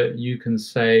is that you can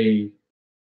say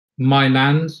my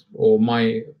land or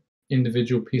my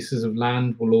individual pieces of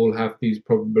land will all have these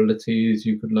probabilities.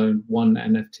 You could load one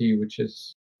NFT which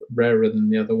is rarer than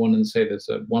the other one, and say there's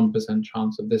a 1%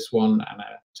 chance of this one and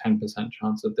a 10%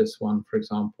 chance of this one, for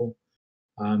example.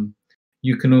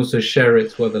 You can also share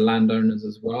it to other landowners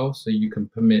as well, so you can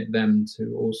permit them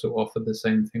to also offer the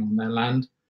same thing on their land.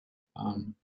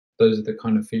 Those are the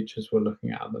kind of features we're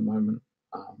looking at the moment.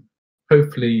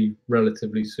 Hopefully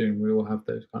relatively soon we will have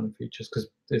those kind of features, because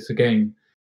it's, again,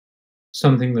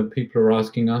 something that people are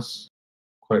asking us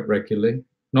quite regularly.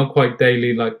 Not quite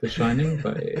daily like The Shining,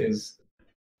 but it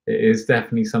is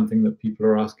definitely something that people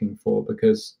are asking for,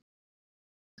 because,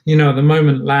 you know, at the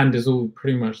moment land is all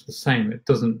pretty much the same. It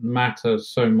doesn't matter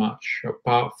so much,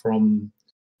 apart from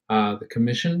the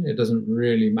commission. It doesn't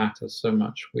really matter so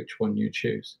much which one you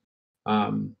choose.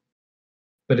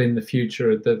 But in the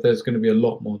future, there's going to be a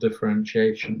lot more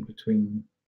differentiation between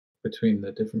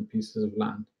the different pieces of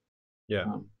land. Yeah.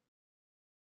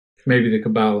 Maybe the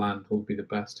Cabal land will be the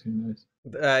best. Who knows?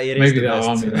 It Maybe is the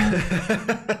Army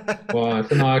land. Well, I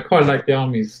don't know. I quite like the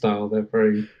Army's style. They're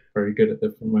very, very good at the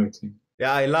promoting.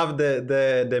 Yeah, I love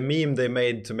the meme they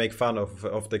made to make fun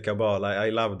of the Cabal. I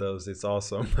love those. It's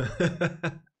awesome.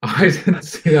 I didn't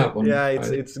see that one. Yeah,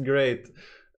 it's great.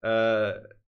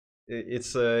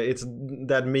 It's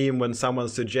that meme when someone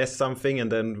suggests something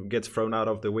and then gets thrown out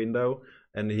of the window,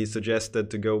 and he suggested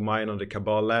to go mine on the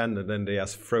Cabal land, and then they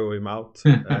just throw him out.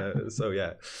 So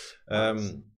yeah,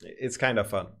 it's kind of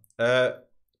fun.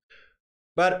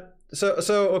 But so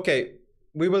okay,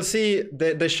 we will see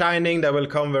the shining that will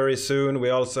come very soon. We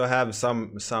also have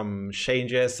some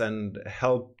changes and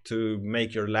help to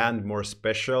make your land more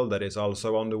special that is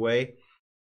also on the way.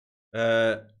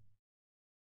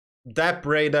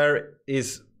 Dappradar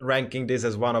is ranking this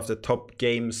as one of the top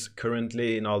games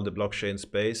currently in all the blockchain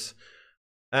space,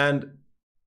 and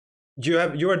you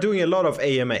are doing a lot of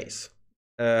AMAs.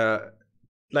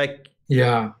 Like,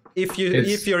 yeah, if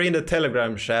you're in the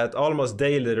Telegram chat, almost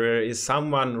daily there is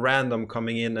someone random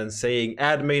coming in and saying,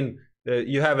 "Admin,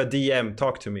 you have a DM,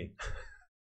 talk to me."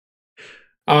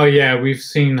 Oh yeah, we've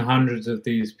seen hundreds of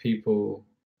these people.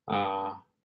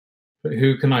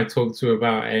 Who can I talk to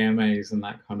about AMAs and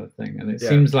that kind of thing? And it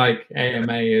seems like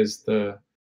AMA is the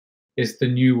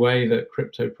new way that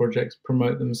crypto projects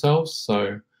promote themselves.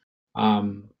 So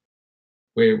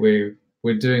we're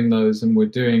doing those, and we're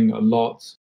doing a lot,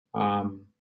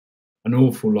 an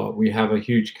awful lot. We have a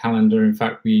huge calendar. In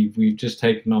fact, we've just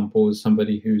taken on board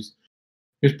somebody whose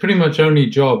pretty much only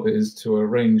job is to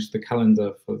arrange the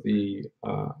calendar for the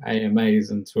AMAs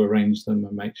and to arrange them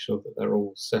and make sure that they're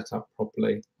all set up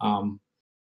properly. I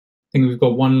think we've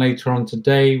got one later on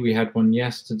today. We had one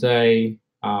yesterday.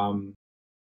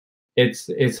 It's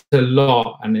a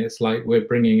lot, and it's like we're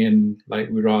bringing in, like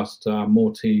we asked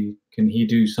Morty, can he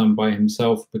do some by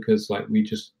himself, because like we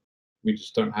just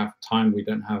don't have time. We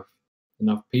don't have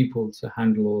enough people to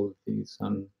handle all of these,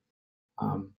 and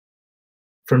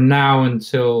from now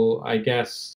until, I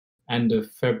guess, end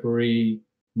of February,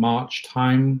 March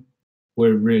time,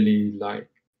 we're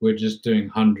just doing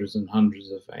hundreds and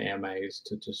hundreds of AMAs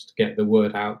to just get the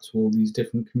word out to all these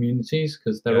different communities,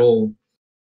 because they're all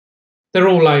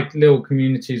like little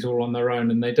communities all on their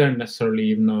own, and they don't necessarily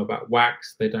even know about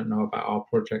Wax. They don't know about our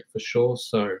project for sure.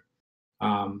 So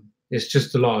it's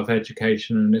just a lot of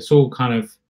education, and it's all kind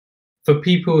of for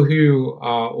people who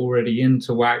are already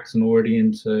into Wax and already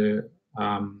into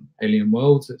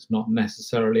Alienworlds. It's not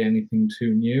necessarily anything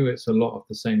too new. It's a lot of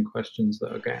the same questions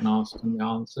that are getting asked and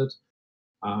answered.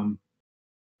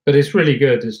 But it's really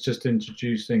good. It's just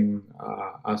introducing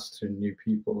us to new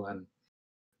people, and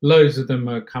loads of them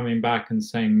are coming back and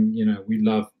saying, you know, we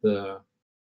love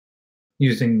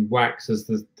using Wax as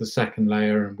the second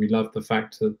layer, and we love the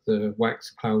fact that the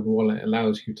Wax Cloud wallet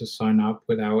allows you to sign up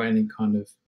without any kind of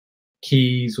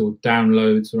keys or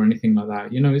downloads or anything like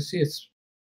that. You know, it's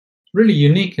really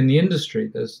unique in the industry.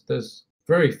 There's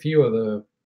very few other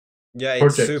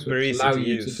projects which allow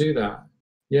you to do that.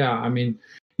 Yeah, I mean,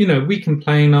 you know, we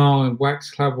complain, oh,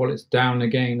 Wax Cloud wallet's down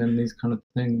again and these kind of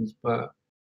things, but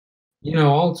you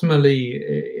know, ultimately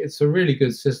it's a really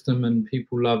good system and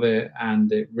people love it,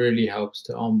 and it really helps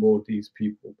to onboard these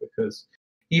people, because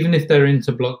even if they're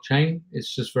into blockchain,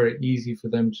 it's just very easy for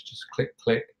them to just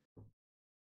click,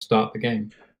 start the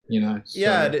game, you know. So,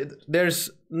 yeah, there's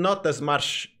not as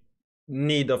much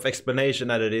need of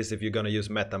explanation as it is if you're going to use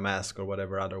MetaMask or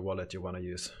whatever other wallet you want to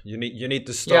use. You need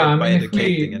to start by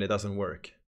educating, and it doesn't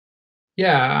work.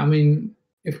 Yeah, I mean,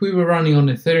 if we were running on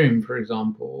Ethereum, for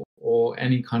example, or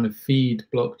any kind of feed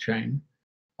blockchain,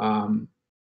 the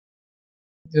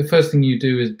first thing you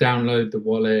do is download the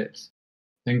wallet,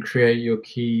 then create your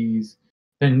keys,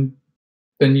 then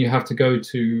you have to go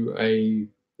to a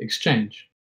exchange.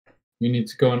 You need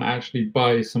to go and actually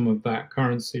buy some of that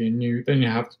currency, and then you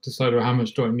have to decide, well, how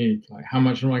much do I need? Like, how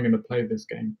much am I going to play this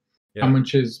game? Yeah. How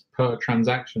much is per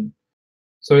transaction?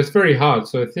 So it's very hard.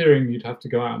 So Ethereum, you'd have to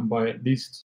go out and buy at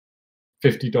least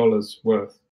 $50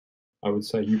 worth, I would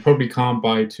say. You probably can't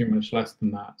buy too much less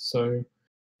than that. So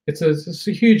it's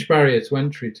a huge barrier to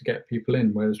entry to get people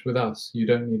in, whereas with us, you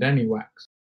don't need any Wax.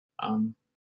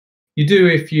 You do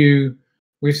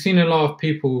we've seen a lot of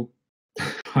people,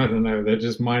 I don't know, they're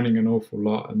just mining an awful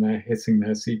lot and they're hitting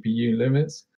their CPU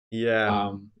limits.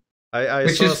 Yeah. I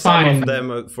saw some of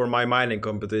them for my mining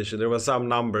competition. There were some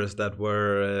numbers that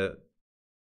were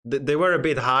They were a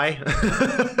bit high.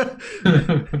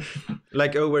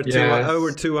 Like over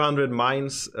 200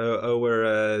 mines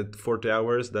over 40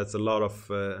 hours. That's a lot of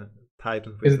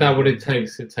time. Is that what it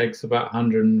takes? It takes about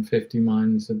 150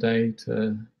 mines a day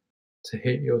to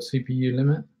hit your CPU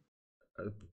limit?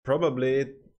 Probably.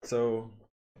 So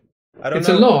I don't know. It's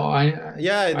a lot.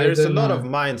 There's a lot of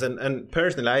mines, and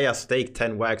personally, I just stake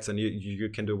 10 wax, and you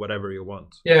can do whatever you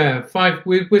want. Yeah,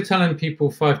 we're telling people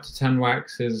 5 to 10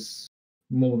 wax is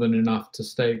more than enough to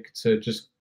stake to just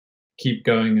keep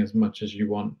going as much as you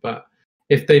want. But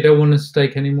if they don't want to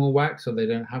stake any more wax or they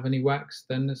don't have any wax,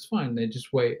 then it's fine. They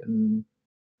just wait and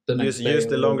the next day use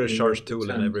the longer charge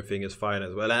tool and everything is fine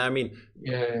as well. And I mean,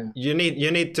 you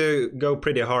need to go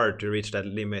pretty hard to reach that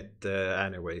limit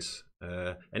anyways.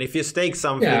 And if you stake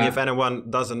something, if anyone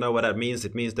doesn't know what that means,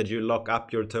 it means that you lock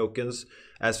up your tokens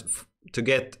to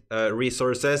get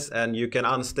resources, and you can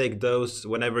unstake those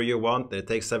whenever you want. It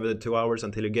takes 72 hours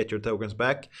until you get your tokens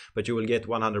back, but you will get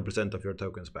 100% of your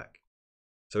tokens back.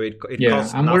 So it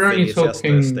costs and nothing. we're only it's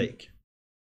talking, just a stake.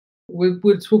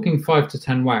 We're talking 5 to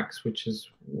 10 wax, which is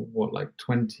what, like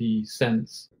 20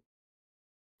 cents.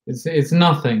 It's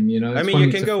nothing, you know. I mean, you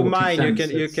can go mine.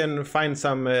 You can find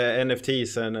some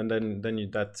NFTs, and then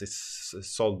that is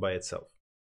sold by itself.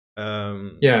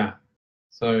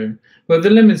 So, but the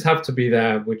limits have to be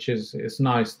there, which is, it's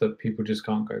nice that people just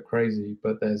can't go crazy,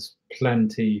 but there's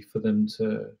plenty for them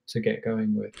to get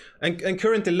going with. And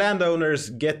currently, landowners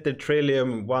get the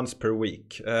Trillium once per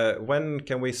week. When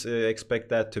can we expect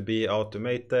that to be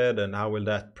automated, and how will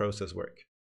that process work?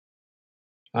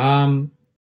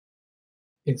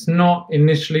 It's not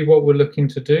initially what we're looking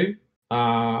to do.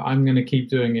 I'm going to keep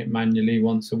doing it manually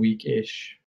once a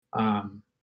week-ish.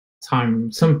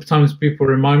 Sometimes people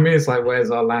remind me, it's like, where's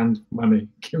our land money?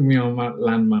 Give me our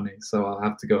land money. So I'll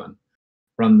have to go and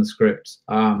run the script.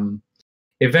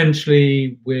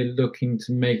 Eventually, we're looking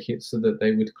to make it so that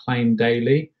they would claim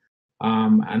daily.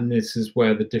 And this is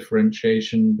where the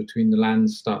differentiation between the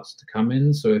lands starts to come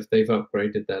in. So if they've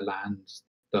upgraded their land,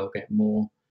 they'll get more.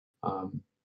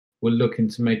 We're looking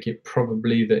to make it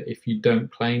probably that if you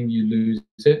don't claim, you lose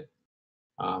it.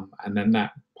 And then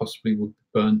that possibly will be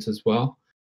burnt as well.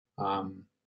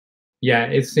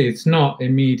 It's not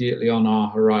immediately on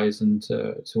our horizon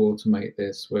to automate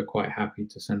this. We're quite happy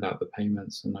to send out the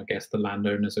payments, and I guess the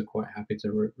landowners are quite happy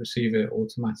to receive it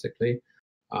automatically.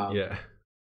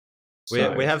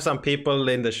 We have some people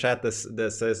in the chat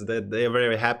that says that they are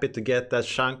very happy to get that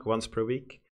chunk once per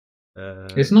week.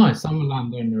 It's nice. I'm a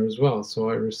landowner as well, so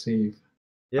I receive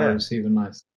a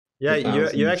nice. Yeah,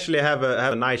 you actually have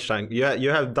a nice chunk. You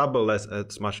have double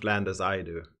as much land as I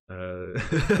do.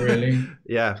 Really?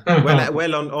 Yeah.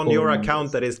 Well, on your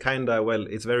account, that is kind of, well,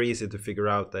 it's very easy to figure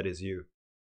out that is you.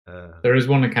 There is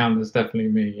one account that's definitely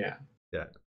me. Yeah. Yeah.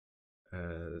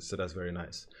 So that's very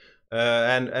nice.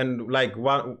 And like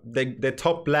the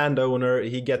top landowner,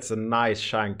 he gets a nice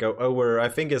chunk over, I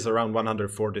think it's around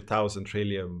 140,000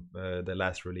 Trillium, the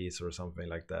last release or something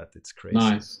like that. It's crazy.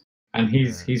 Nice. And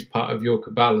he's part of your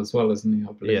cabal as well, isn't he?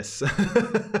 I believe. Yes.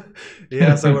 He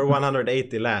has over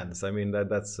 180 lands. I mean,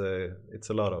 that's it's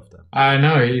a lot of them. I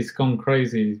know, he's gone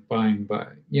crazy buying,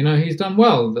 but you know, he's done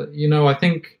well. You know, I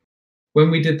think when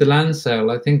we did the land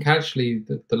sale, I think actually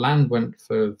the land went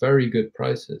for very good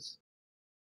prices.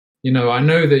 You know, I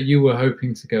know that you were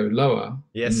hoping to go lower.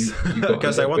 Yes,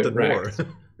 because I wanted more.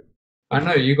 I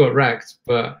know you got wrecked,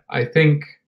 but I think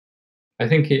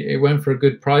it went for a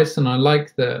good price, and I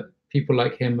like that people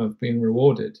like him have been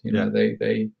rewarded. You know, they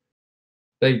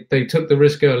took the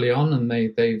risk early on, and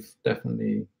they've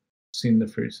definitely seen the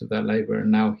fruits of their labor.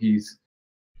 And now he's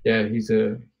a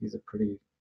pretty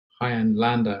high-end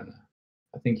landowner.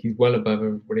 I think he's well above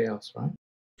everybody else, right?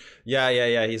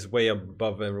 Yeah. He's way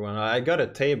above everyone. I got a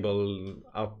table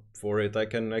up for it. I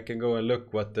can go and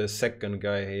look what the second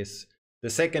guy is. The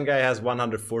second guy has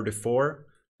 144.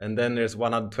 And then there's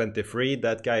 123.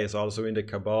 That guy is also in the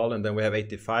cabal, and then we have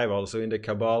 85 also in the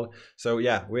cabal. So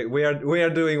yeah, we are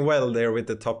doing well there with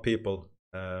the top people.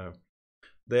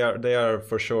 They are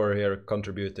for sure here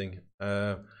contributing.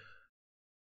 So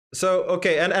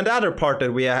okay, and the other part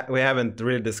that we haven't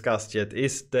really discussed yet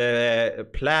is the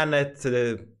planet.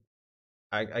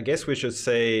 I guess we should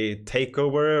say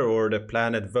takeover, or the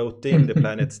planet voting, the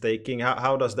planet staking.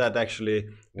 How does that actually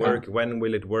work? When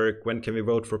will it work? When can we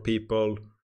vote for people?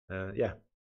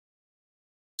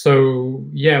 So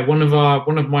yeah, one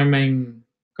of my main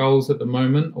goals at the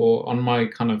moment, or on my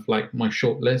kind of like my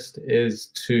short list,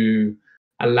 is to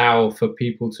allow for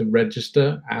people to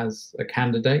register as a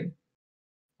candidate.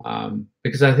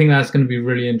 because I think that's going to be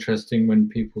really interesting when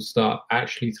people start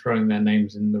actually throwing their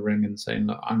names in the ring and saying,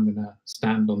 look, I'm going to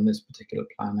stand on this particular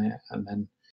planet, and then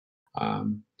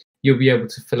you'll be able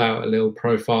to fill out a little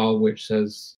profile which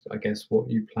says, I guess, what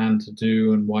you plan to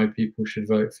do and why people should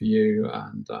vote for you.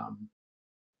 And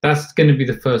that's going to be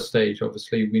the first stage.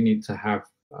 Obviously, we need to have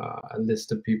a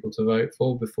list of people to vote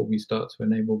for before we start to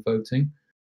enable voting.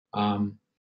 And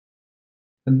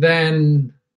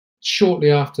then shortly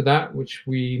after that, which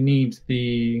we need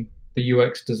the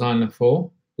UX designer for,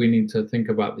 we need to think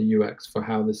about the UX for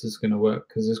how this is going to work,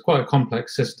 because it's quite a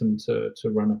complex system to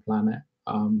run a planet.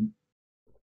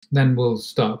 Then we'll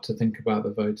start to think about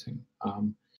the voting.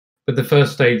 But the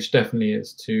first stage definitely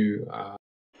is to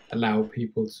allow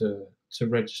people to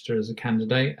register as a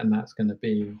candidate, and that's going to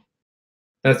be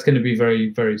very,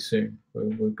 very soon.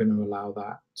 We're going to allow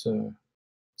that to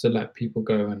let people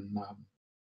go and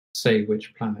say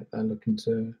which planet they're looking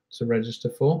to register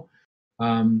for.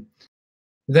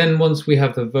 Then once we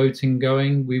have the voting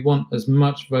going, we want as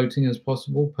much voting as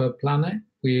possible per planet.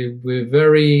 We're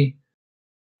very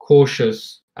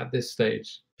cautious at this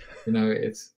stage. You know,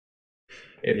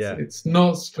 it's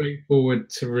not straightforward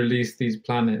to release these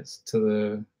planets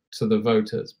to the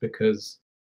voters, because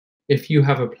if you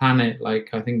have a planet like,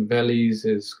 I think Veles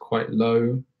is quite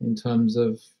low in terms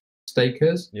of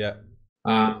stakers. Yeah.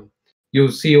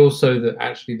 You'll see also that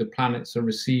actually the planets are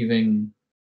receiving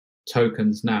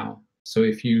tokens now. So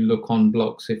if you look on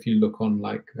blocks, if you look on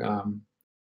like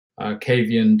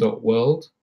Cavian.world,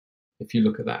 if you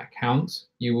look at that account,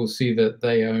 you will see that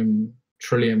they own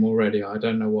Trillium already. I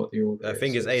don't know what the order is. I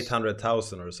think it's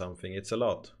 800,000 or something. It's a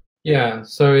lot. Yeah,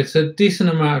 so it's a decent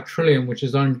amount of Trillium which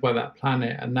is owned by that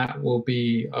planet, and that will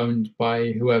be owned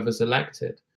by whoever's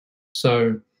elected.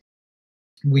 So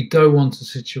we don't want a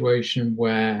situation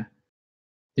where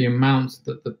the amount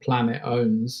that the planet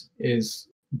owns is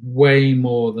way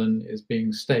more than is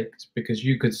being staked, because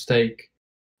you could stake,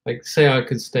 like, say I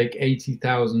could stake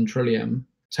 80,000 Trillium,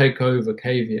 take over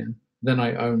Cavian, then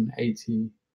I own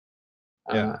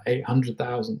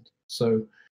 800,000. So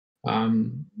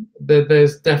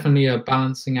there's definitely a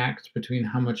balancing act between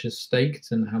how much is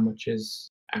staked and how much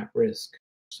is at risk,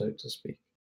 so to speak.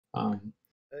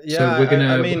 Yeah, so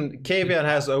I mean, Cavian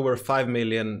has over 5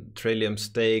 million Trillium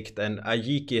staked, and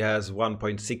Ayiki has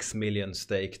 1.6 million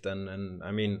staked, and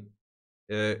I mean,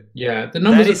 yeah, the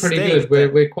numbers are pretty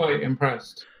good. We're quite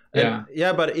impressed.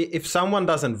 Yeah, but if someone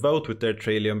doesn't vote with their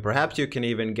Trillium, perhaps you can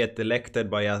even get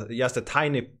elected by just a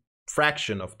tiny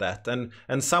fraction of that. And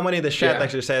someone in the chat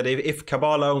actually said, if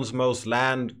Cabal owns most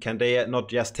land, can they not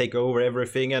just take over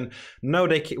everything? And no,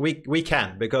 we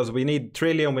can, because we need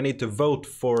Trillium. We need to vote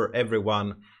for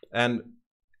everyone, and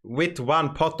with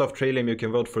one pot of Trillium you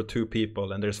can vote for 2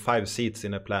 people, and there's 5 seats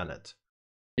in a planet.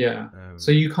 Yeah,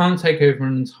 so you can't take over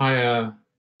an entire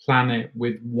planet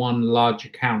with one large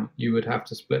account. You would have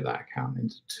to split that account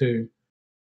into 2,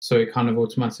 so it kind of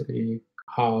automatically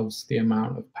halves the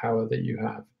amount of power that you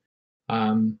have.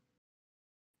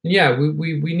 Yeah,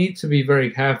 we need to be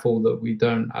very careful that we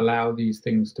don't allow these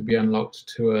things to be unlocked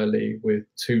too early with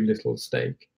too little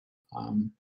stake.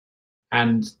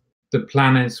 And the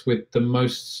planets with the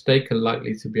most stake are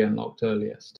likely to be unlocked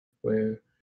earliest. We're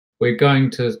going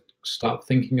to start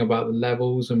thinking about the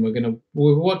levels, and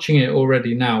we're watching it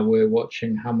already now. We're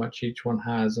watching how much each one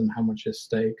has and how much is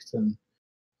staked, and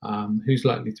who's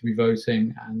likely to be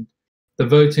voting. And the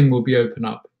voting will be open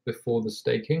up before the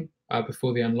staking,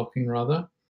 before the unlocking rather.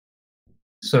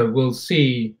 So we'll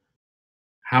see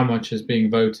how much is being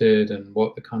voted and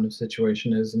what the kind of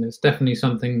situation is. And it's definitely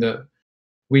something that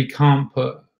we can't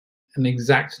put an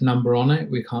exact number on it.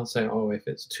 We can't say, oh, if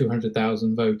it's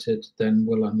 200,000 voted, then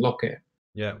we'll unlock it.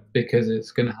 Yeah. Because it's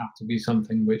going to have to be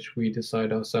something which we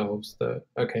decide ourselves that,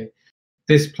 okay,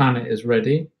 this planet is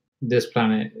ready, this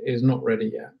planet is not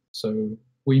ready yet. So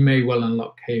we may well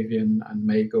unlock Cavian and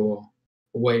Magor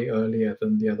way earlier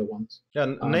than the other ones. Yeah,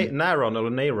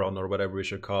 Naron or whatever we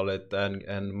should call it,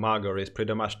 and Magor is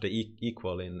pretty much the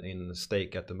equal in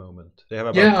stake at the moment. They have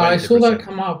about 20%. I saw that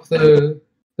come up. The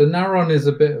Naron is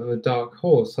a bit of a dark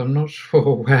horse. I'm not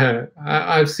sure where.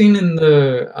 I've seen in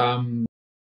the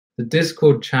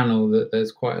Discord channel that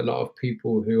there's quite a lot of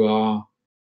people who are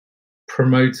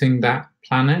promoting that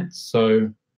planet.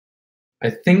 So I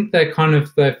think they're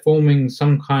forming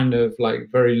some kind of like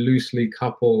very loosely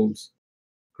coupled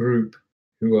group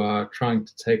who are trying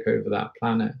to take over that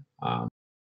planet.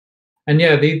 And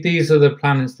yeah, these are the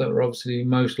planets that are obviously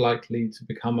most likely to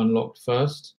become unlocked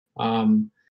first. And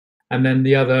then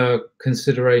the other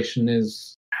consideration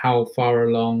is how far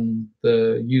along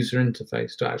the user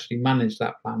interface to actually manage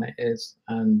that planet is.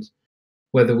 And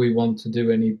whether we want to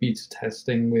do any beta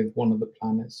testing with one of the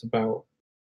planets about,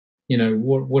 you know,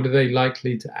 what are they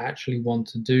likely to actually want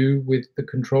to do with the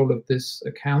control of this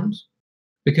account?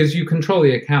 Because you control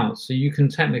the account, so you can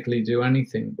technically do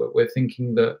anything, but we're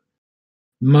thinking that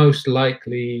most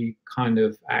likely kind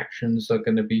of actions are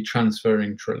going to be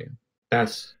transferring Trillium.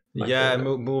 That's like yeah,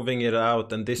 moving it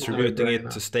out and distributing it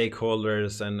to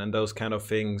stakeholders and those kind of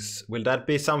things. Will that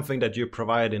be something that you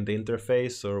provide in the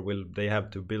interface, or will they have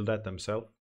to build that themselves?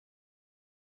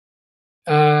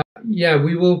 Yeah,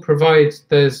 we will provide.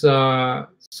 There's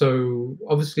so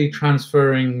obviously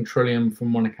transferring Trillium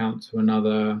from one account to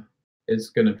another is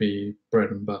going to be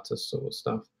bread and butter sort of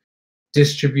stuff.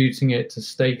 Distributing it to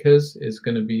stakers is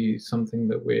going to be something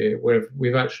that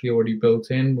we've actually already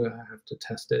built in. We'll have to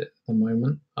test it at the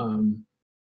moment.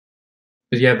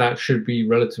 But yeah, that should be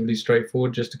relatively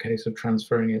straightforward. Just a case of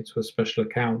transferring it to a special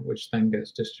account, which then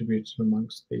gets distributed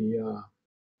amongst the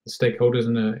stakeholders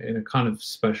in a kind of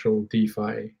special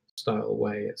DeFi style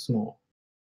way.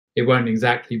 It won't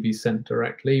exactly be sent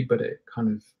directly, but it kind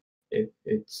of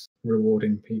it's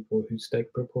rewarding people who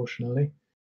stake proportionally.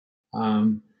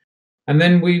 And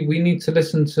then we need to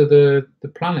listen to the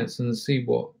planets and see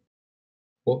what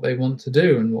they want to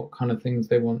do and what kind of things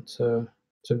they want to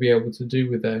be able to do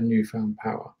with their newfound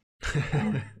power.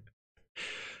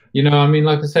 You know, I mean,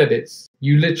 like I said, it's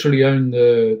you literally own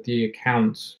the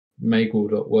account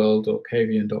Magul.world or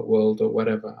Kavian.world or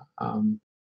whatever.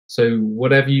 So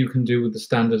whatever you can do with the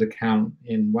standard account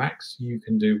in Wax, you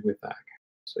can do with that account.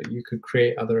 So you could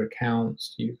create other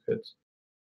accounts. You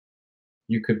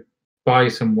could buy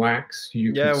some Wax.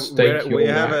 You could stake your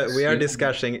Wax. We are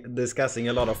discussing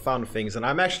a lot of fun things, and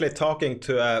I'm actually talking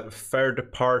to a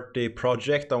third-party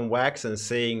project on Wax and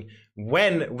seeing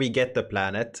when we get the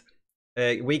planet,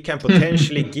 we can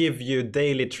potentially give you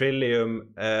daily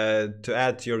Trillium to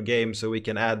add to your game, so we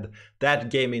can add that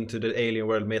game into the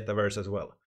Alienworld metaverse as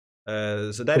well.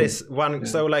 So that is one. Yeah.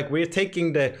 So like we're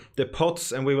taking the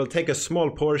pots, and we will take a small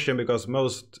portion because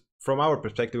from our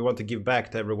perspective, we want to give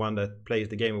back to everyone that plays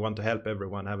the game. We want to help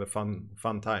everyone have a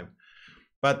fun time.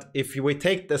 But if we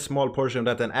take the small portion of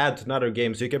that and add to another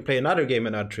game, so you can play another game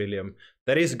and add Trillium,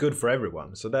 that is good for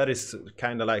everyone. So that is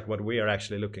kind of like what we are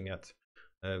actually looking at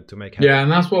to make happen. Yeah,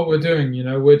 and that's what we're doing. You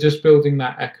know, we're just building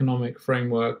that economic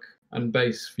framework and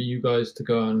base for you guys to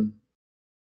go and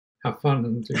have fun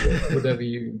and do whatever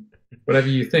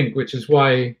you think. Which is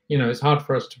why, you know, it's hard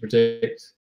for us to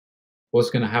predict what's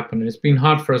going to happen. And it's been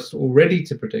hard for us already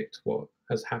to predict what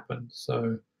has happened.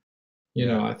 So, you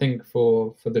know, I think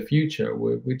for the future,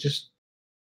 we're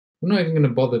not even going to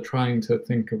bother trying to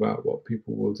think about what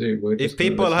people will do. If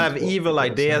people have evil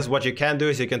ideas, what you can do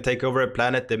is you can take over a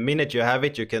planet. The minute you have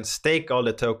it, you can stake all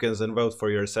the tokens and vote for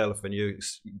yourself, and you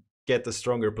get a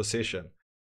stronger position.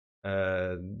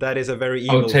 That is a very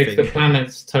evil thing. Take the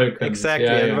planet's tokens. Exactly,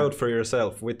 and vote for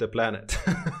yourself with the planet.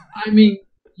 I mean,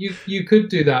 you could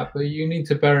do that, but you need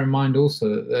to bear in mind also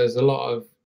that there's a lot of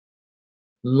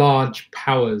large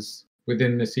powers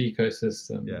within this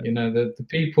ecosystem. Yeah. You know, the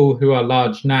people who are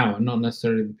large now are not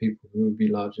necessarily the people who will be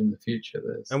large in the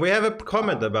future. And we have a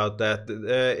comment about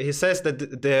that. He says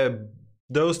that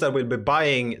those that will be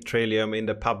buying Trillium in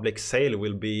the public sale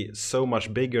will be so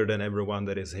much bigger than everyone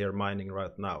that is here mining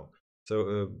right now.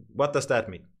 So what does that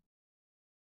mean?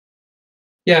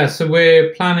 Yeah, so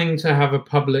we're planning to have a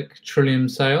public Trillium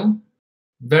sale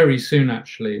very soon.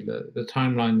 Actually, the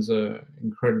timelines are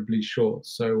incredibly short,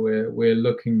 so we're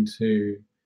looking to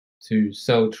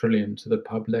sell Trillium to the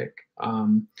public.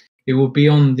 It will be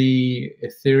on the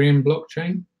Ethereum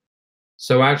blockchain.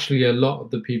 So actually, a lot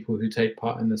of the people who take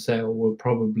part in the sale will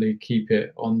probably keep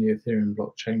it on the Ethereum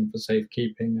blockchain for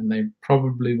safekeeping, and they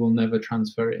probably will never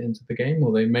transfer it into the game,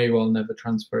 or they may well never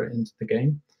transfer it into the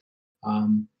game.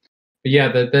 But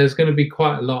yeah, there's going to be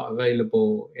quite a lot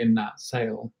available in that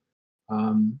sale.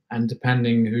 And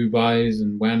depending who buys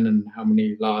and when and how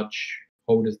many large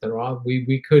holders there are,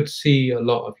 we could see a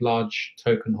lot of large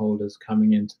token holders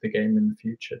coming into the game in the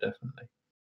future, definitely.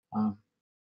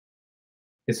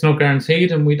 It's not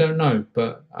guaranteed and we don't know,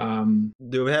 but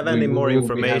do we have any more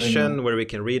information where we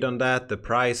can read on that, the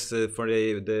price for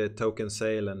the token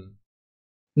sale? And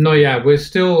no, yeah, we're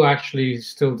still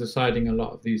deciding a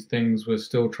lot of these things. We're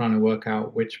still trying to work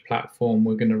out which platform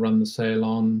we're going to run the sale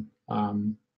on,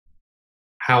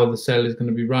 how the sale is going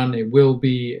to be run. It will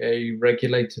be a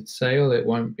regulated sale. It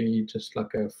won't be just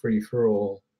like a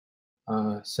free-for-all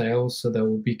sale. So there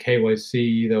will be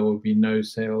KYC. There will be no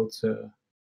sale to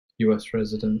US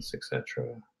residents,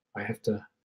 etc. I have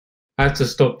to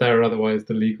stop there, otherwise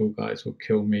the legal guys will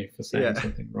kill me for saying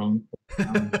something wrong.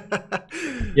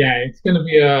 Yeah, it's going to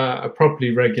be a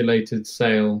properly regulated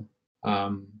sale.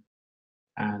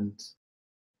 and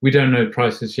we don't know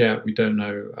prices yet. We don't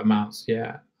know amounts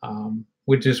yet.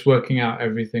 We're just working out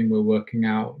everything. We're working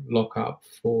out lockup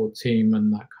for team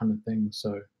and that kind of thing.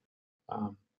 So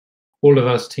all of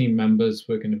us team members,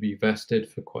 we're going to be vested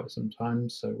for quite some time.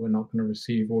 So we're not going to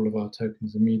receive all of our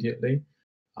tokens immediately.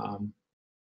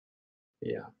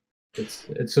 Yeah,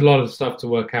 it's a lot of stuff to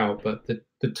work out, but the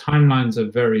timelines are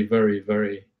very, very,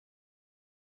 very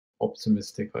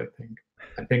optimistic,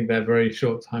 I think they're very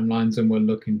short timelines, and we're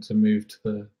looking to move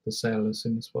to the sale as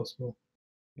soon as possible.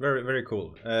 Very, very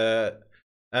cool.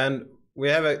 And we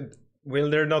have will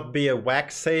there not be a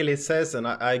wax sale, it says, and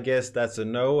I guess that's a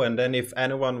no. And then if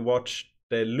anyone watched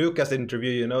the Lucas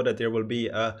interview, you know that there will be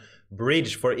a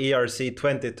bridge for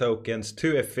ERC20 tokens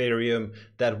to Ethereum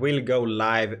that will go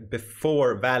live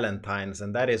before Valentine's,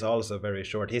 and that is also very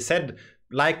short. He said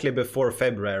likely before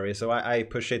February, so I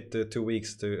push it to 2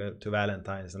 weeks to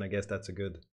Valentine's, and I guess that's a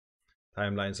good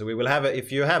timeline. So we will have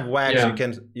if you have wax, yeah,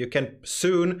 you can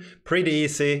soon, pretty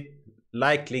easy,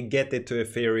 likely get it to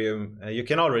Ethereum. You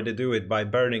can already do it by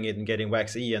burning it and getting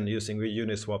wax E and using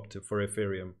Uniswap for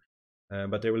Ethereum,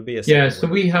 but there will be a so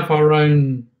we have our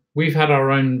own. We've had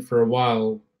our own for a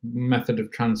while method of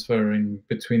transferring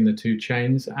between the two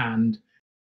chains, and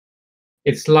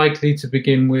it's likely to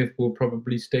begin with, we'll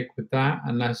probably stick with that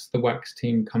unless the Wax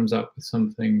team comes up with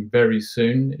something very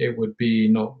soon. It would be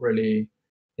not really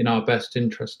in our best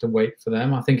interest to wait for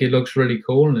them. I think it looks really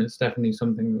cool, and it's definitely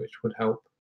something which would help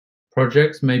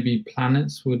projects. Maybe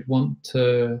planets would want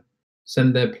to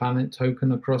send their planet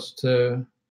token across to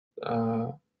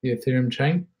the Ethereum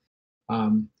chain.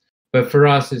 But for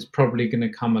us, it's probably going to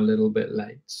come a little bit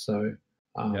late. So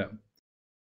yeah.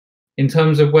 In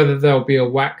terms of whether there'll be a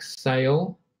wax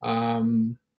sale,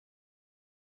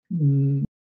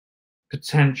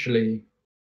 potentially,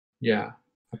 yeah.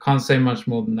 I can't say much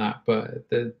more than that, but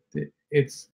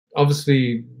it's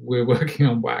obviously we're working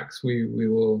on wax. We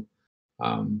will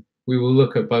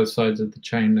look at both sides of the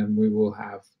chain, and we will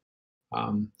have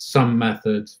some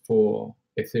method for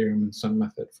Ethereum and some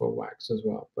method for wax as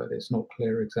well. But it's not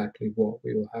clear exactly what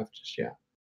we will have just yet.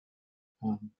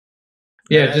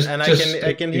 Yeah,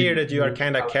 I can hear that you are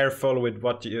kind of careful with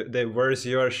the words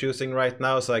you are choosing right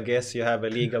now. So I guess you have a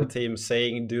legal team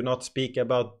saying do not speak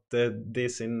about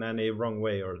this in any wrong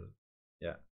way, or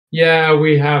yeah. Yeah,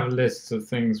 we have lists of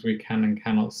things we can and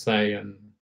cannot say, and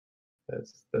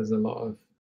there's a lot of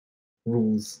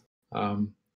rules.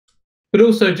 But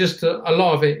also just a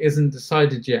lot of it isn't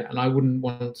decided yet, and I wouldn't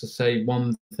want to say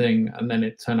one thing and then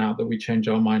it turn out that we change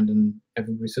our mind and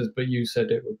everybody says, but you said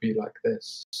it would be like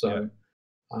this. So. Yeah.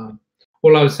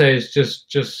 All I would say is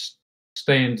just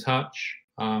stay in touch.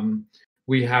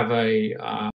 We have a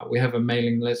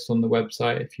mailing list on the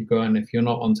website. If you go, and if you're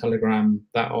not on Telegram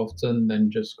that often,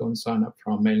 then just go and sign up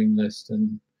for our mailing list,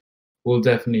 and we'll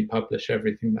definitely publish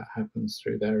everything that happens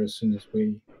through there as soon as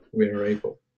we are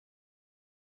able.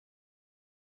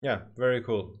 Yeah, very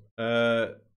cool.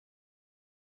 Boom,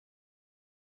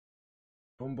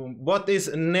 boom. What is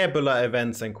Nebula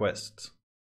events and quests?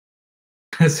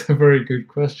 That's a very good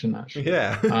question, actually.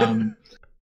 Yeah.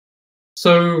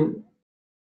 So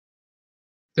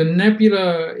the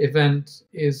Nebula event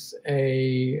is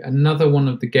another one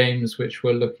of the games which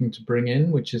we're looking to bring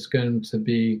in, which is going to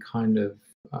be kind of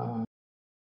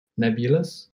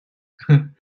nebulous.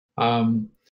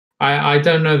 I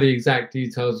don't know the exact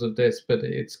details of this, but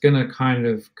it's going to kind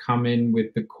of come in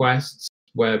with the quests,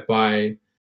 whereby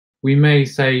we may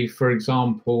say, for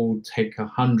example, take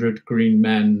 100 green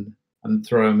men and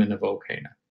throw them in a volcano.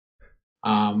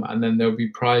 And then there'll be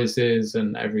prizes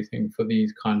and everything for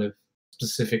these kind of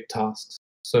specific tasks.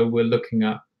 So we're looking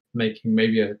at making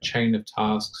maybe a chain of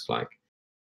tasks like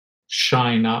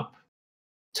shine up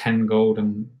 10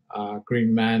 golden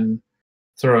green men,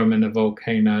 throw them in a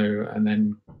volcano, and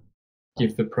then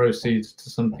give the proceeds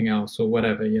to something else or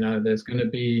whatever. You know, there's going to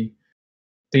be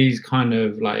these kind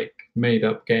of like made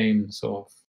up games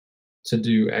of to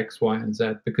do X, Y, and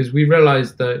Z, because we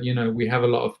realize that, you know, we have a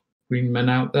lot of green men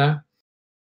out there.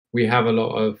 We have a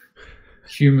lot of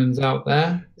humans out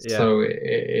there. Yeah. So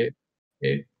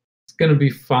it's going to be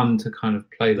fun to kind of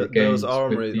play the games. Those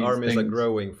armies are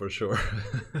growing for sure.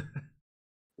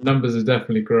 Numbers are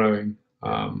definitely growing.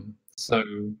 So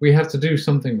we have to do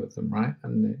something with them, right?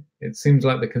 And it seems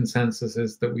like the consensus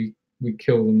is that we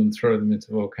kill them and throw them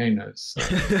into volcanoes. So,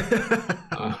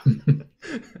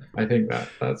 I think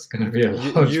that's going to be a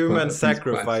large human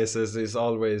sacrifices is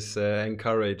always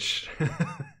encouraged.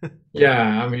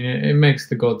 Yeah, I mean it makes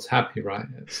the gods happy, right?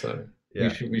 So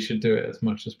yeah. we should do it as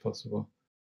much as possible.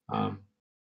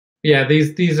 Yeah,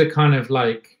 these are kind of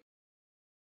like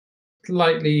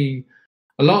slightly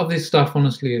a lot of this stuff,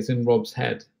 honestly, is in Rob's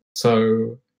head.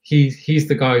 So he's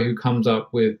the guy who comes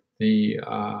up with the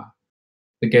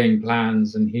game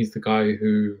plans, and he's the guy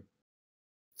who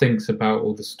thinks about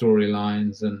all the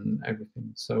storylines and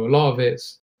everything. So a lot of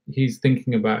it's he's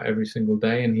thinking about every single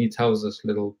day, and he tells us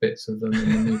little bits of them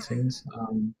in the meetings.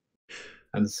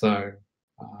 And so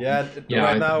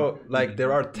right now, like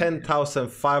there are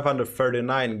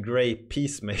 10,539 gray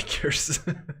peacemakers.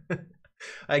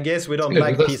 I guess we don't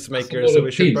like peacemakers, so we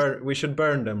should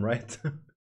burn them, right?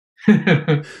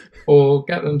 Or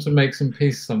get them to make some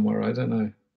peace somewhere. I don't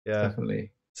know. Yeah,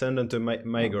 definitely send them to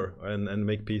Magor and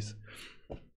make peace.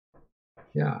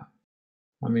 Yeah,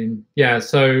 I mean, yeah.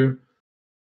 So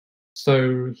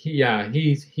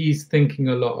he's thinking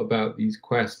a lot about these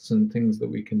quests and things that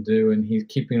we can do, and he's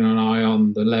keeping an eye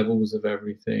on the levels of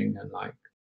everything. And like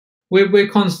we're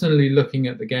constantly looking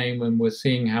at the game, and we're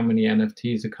seeing how many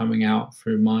NFTs are coming out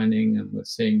through mining, and we're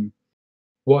seeing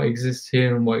what exists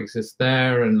here and what exists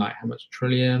there, and like how much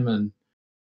Trillium, and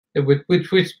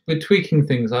we're tweaking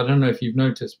things. I don't know if you've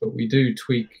noticed, but we do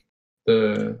tweak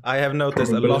the. I have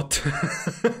noticed a lot.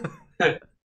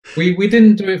 We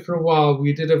didn't do it for a while.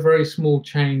 We did a very small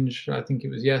change. I think it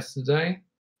was yesterday,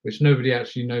 which nobody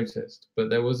actually noticed, but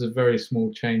there was a very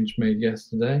small change made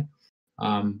yesterday.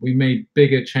 We made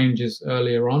bigger changes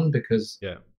earlier on because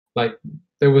like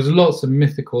there was lots of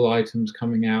mythical items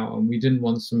coming out, and we didn't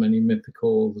want so many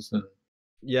mythicals, and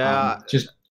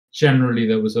just generally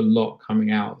there was a lot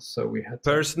coming out, so we had to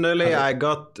personally I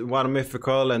got 1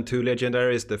 mythical and 2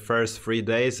 legendaries the first 3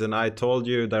 days, and I told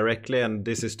you directly, and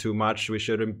this is too much. We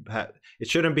shouldn't it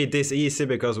shouldn't be this easy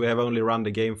because we have only run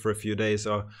the game for a few days.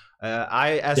 So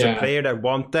I, as a player that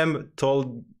want them,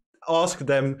 asked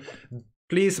them,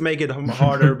 please make it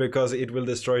harder because it will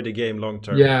destroy the game long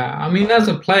term. Yeah, I mean, as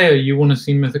a player, you want to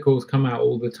see mythicals come out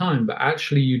all the time, but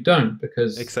actually you don't,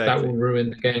 because that will ruin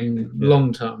the game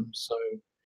long term.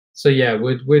 So yeah,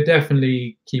 we're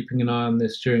definitely keeping an eye on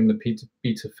this during the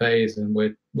beta phase, and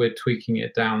we're tweaking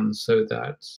it down so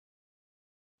that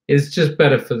it's just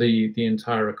better for the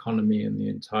entire economy and the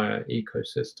entire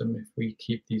ecosystem if we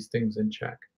keep these things in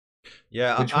check.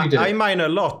 Yeah, I mine a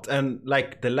lot, and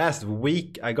like the last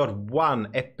week I got 1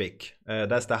 epic.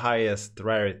 That's the highest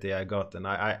rarity I got, and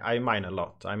I mine a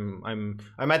lot. I'm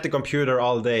at the computer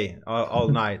all day, all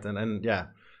night, and yeah.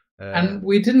 And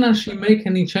we didn't actually make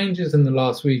any changes in the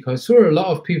last week. I saw a lot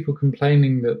of people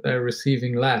complaining that they're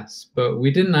receiving less, but we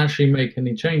didn't actually make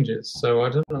any changes. So I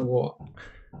don't know what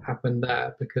happened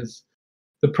there, because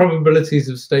the probabilities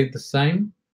have stayed the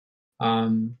same.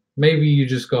 Maybe you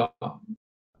just got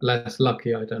less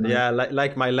lucky, I don't know. Yeah,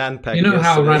 like my land pack. You know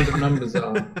how random numbers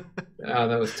are.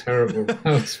 That was terrible. That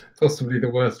was possibly the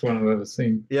worst one I've ever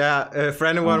seen. Yeah, for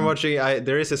anyone watching,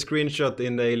 there is a screenshot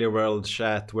in the Alienworlds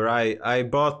chat where I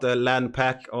bought a land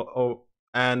pack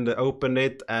and opened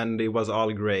it, and it was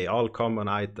all gray, all common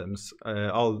items,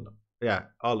 all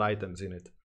items in it.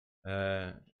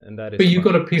 And that is. But you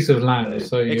got a piece of land,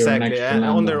 so you're exactly, an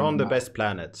and on the best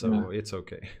planet, so it's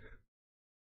okay.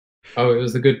 Oh, it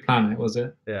was a good planet, was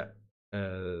it? Yeah.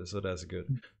 So that's good.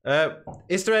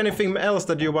 Is there anything else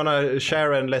that you want to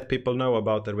share and let people know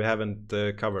about that we haven't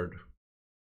covered?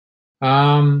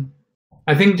 I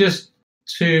think just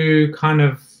to kind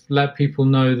of let people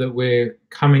know that we're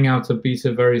coming out of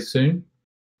beta very soon.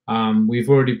 We've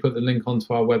already put the link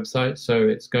onto our website, so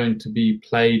it's going to be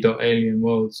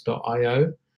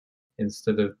play.alienworlds.io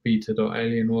instead of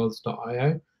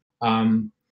beta.alienworlds.io.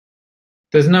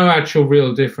 There's no actual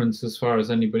real difference as far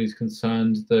as anybody's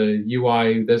concerned. The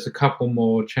UI, there's a couple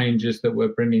more changes that we're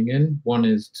bringing in. One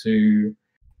is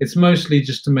it's mostly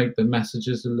just to make the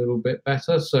messages a little bit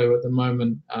better. So at the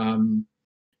moment,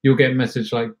 you'll get a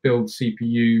message like build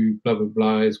CPU, blah, blah,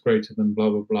 blah, is greater than blah,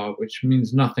 blah, blah, which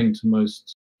means nothing to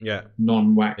most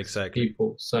non-wax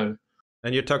people. So,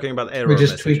 and you're talking about error we're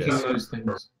just messages. tweaking those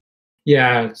things.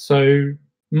 Yeah, so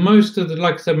most of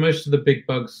the big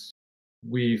bugs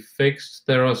we've fixed.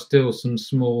 There are still some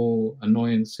small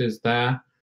annoyances there,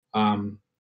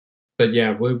 but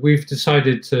yeah, we've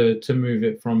decided to move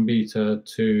it from beta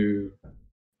to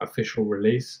official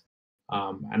release,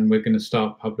 and we're going to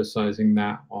start publicizing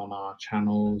that on our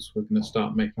channels. We're going to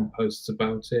start making posts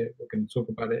about it. We're going to talk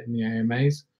about it in the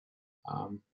AMAs.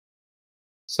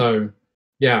 So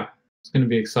yeah, it's going to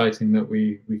be exciting that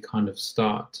we kind of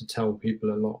start to tell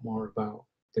people a lot more about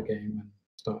the game and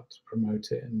start to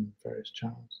promote it in various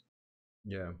channels.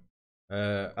 Yeah,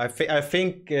 I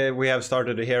think we have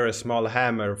started to hear a small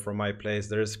hammer from my place.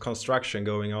 There's construction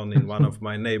going on in one of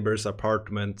my neighbors'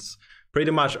 apartments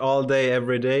pretty much all day,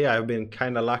 every day. I've been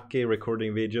kind of lucky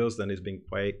recording videos, and it's been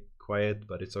quite quiet,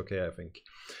 but it's okay, I think.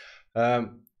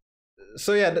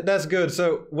 So yeah, that's good.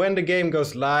 So when the game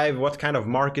goes live, what kind of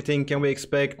marketing can we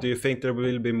expect? Do you think there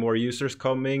will be more users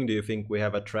coming? Do you think we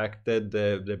have attracted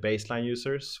the baseline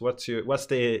users? What's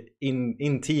the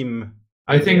in team?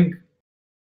 I think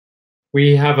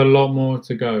we have a lot more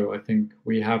to go. I think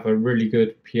we have a really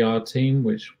good PR team,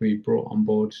 which we brought on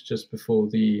board just before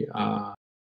the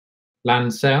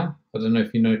land sale. I don't know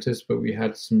if you noticed, but we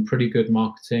had some pretty good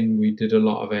marketing. We did a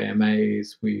lot of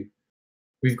AMAs. We've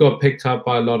got picked up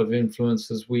by a lot of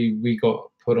influencers. We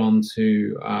got put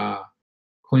onto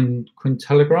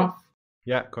Cointelegraph.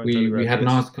 Yeah, we had an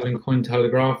article in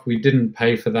Cointelegraph. We didn't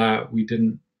pay for that. We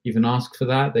didn't even ask for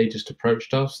that. They just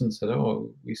approached us and said,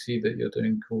 "Oh, we see that you're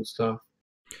doing cool stuff."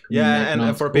 Yeah,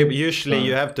 and for people, usually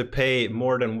you have to pay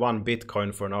more than 1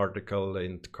 Bitcoin for an article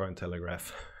in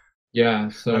Cointelegraph. Yeah,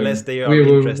 so unless they are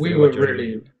interested in what you're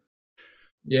doing.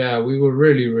 Yeah, we were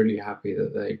really happy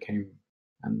that they came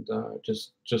and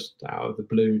just out of the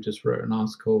blue just wrote an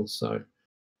article. So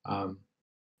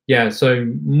yeah, so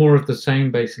more of the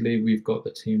same. Basically, we've got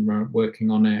the team working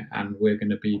on it, and we're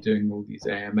going to be doing all these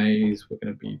AMAs. We're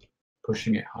going to be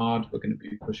pushing it hard. We're going to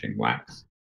be pushing Wax.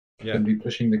 We're going to be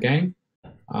pushing the game.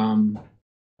 And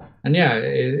yeah,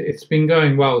 it's been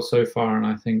going well so far, and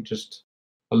I think just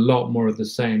a lot more of the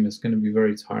same is going to be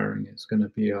very tiring. It's going to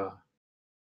be a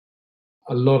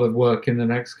lot of work in the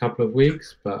next couple of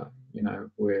weeks, but you know,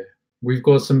 we've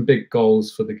got some big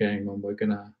goals for the game, and we're going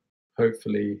to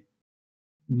hopefully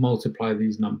multiply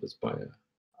these numbers by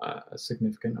a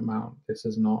significant amount. This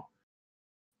is not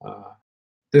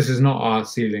our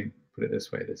ceiling, put it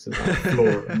this way. This is our floor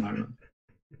at the moment.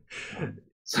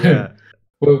 So yeah.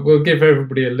 We'll give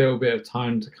everybody a little bit of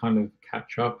time to kind of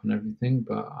catch up and everything,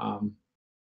 but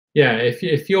yeah,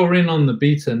 if you're in on the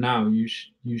beta now, you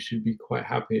should be quite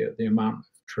happy at the amount of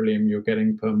Trillium you're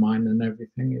getting per mine and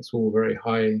everything. It's all very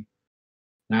high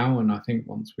now, and I think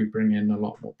once we bring in a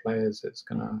lot more players, it's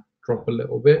gonna drop a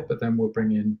little bit, but then we'll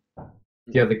bring in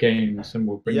the other games and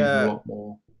we'll bring in a lot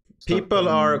more. People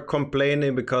are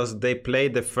complaining because they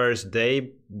played the first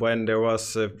day when there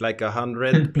was like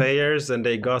 100 players and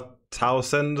they got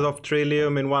thousands of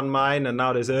Trillium in one mine, and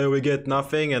now they say, oh, we get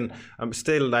nothing. And I'm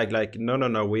still like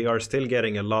no, we are still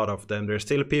getting a lot of them. There's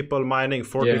still people mining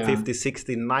 40, 50,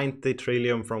 60, 90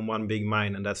 Trillium from one big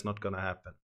mine, and that's not gonna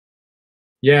happen.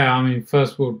 Yeah, I mean,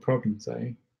 first world problems,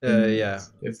 eh? Yeah,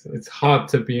 it's hard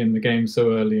to be in the game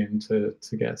so early and to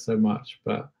get so much,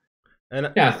 but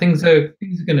yeah, things are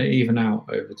going to even out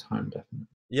over time, definitely.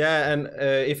 Yeah, and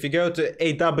if you go to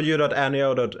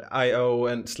aw.neo.io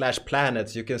and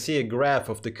 /planets, you can see a graph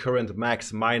of the current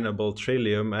max mineable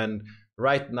Trillium, and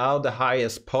right now the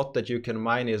highest pot that you can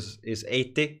mine is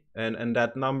 80, and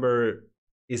that number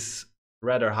is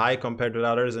rather high compared to the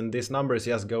others, and this number is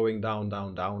just going down.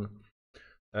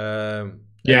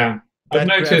 Yeah, I've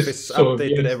noticed is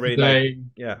updated every day.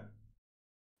 Yeah,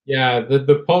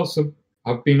 the pots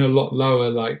have been a lot lower.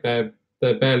 Like they're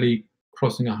barely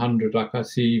crossing 100. Like I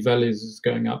see Veles is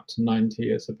going up to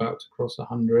 90. It's about to cross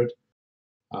 100.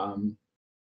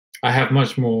 I have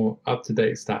much more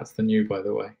up-to-date stats than you, by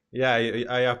the way. Yeah,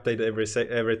 I update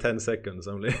every 10 seconds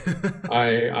only.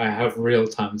 I have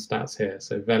real-time stats here.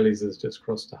 So Veles has just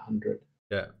crossed 100.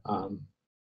 Yeah.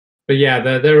 But yeah,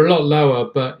 they're a lot lower.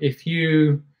 But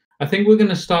I think we're going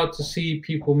to start to see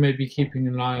people maybe keeping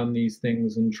an eye on these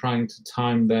things and trying to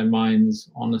time their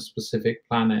mines on a specific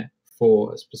planet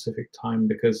for a specific time,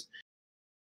 because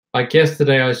like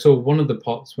yesterday I saw one of the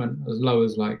pots went as low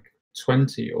as like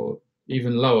 20 or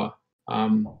even lower.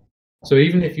 So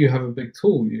even if you have a big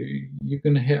tool, you're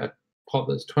going to hit a pot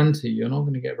that's 20, you're not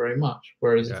going to get very much.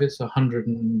 Whereas if it's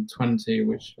 120,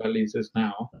 which Veles is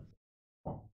now,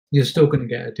 you're still going to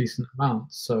get a decent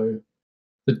amount. So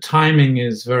the timing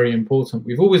is very important.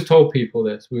 We've always told people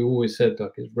this. We've always said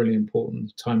like it's really important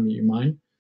the time that you mine.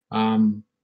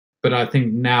 But I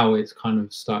think now it's kind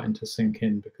of starting to sink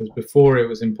in, because before it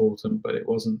was important, but it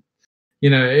wasn't.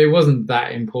 It wasn't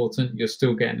that important. You're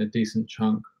still getting a decent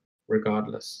chunk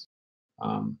regardless.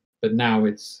 But now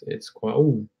it's quite.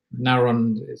 Oh, now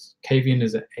Cavian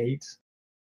is at 8.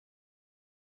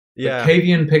 Yeah, but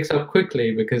Cavian picks up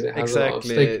quickly because it has a lot of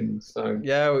staking. So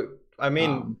yeah, I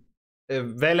mean.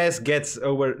 Veles gets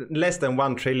over less than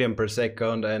 1 trillion per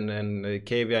second, and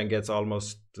Cavian gets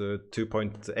almost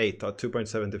 2.8 or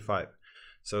 2.75.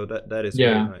 So that is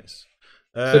very nice.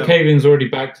 So Cavian's already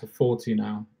back to 40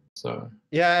 now. So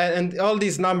yeah, and all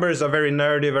these numbers are very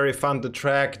nerdy, very fun to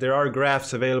track. There are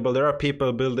graphs available. There are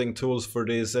people building tools for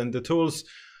this, and the tools,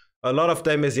 a lot of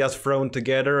them is just thrown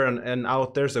together and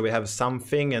out there, so we have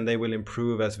something, and they will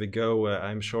improve as we go.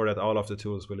 I'm sure that all of the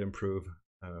tools will improve.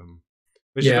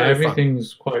 which is Yeah, very fun.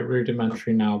 everything's quite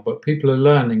rudimentary now, but people are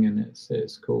learning, and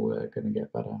it's cool. They're going to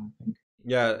get better, I think.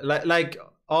 Yeah, like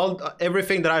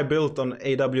everything that I built on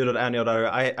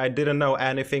AW.Anyodar, I didn't know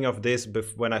anything of this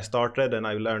when I started, and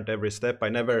I learned every step. I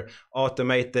never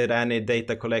automated any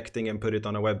data collecting and put it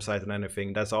on a website and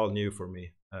anything. That's all new for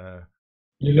me.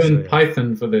 You learned yeah.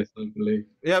 Python for this, I believe.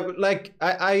 Yeah, like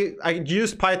I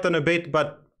used Python a bit,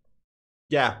 but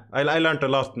yeah, I learned a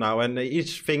lot now, and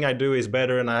each thing I do is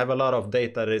better, and I have a lot of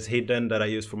data that is hidden that I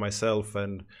use for myself,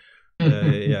 and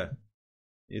yeah,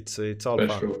 it's all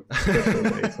special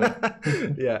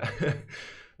fun. Yeah,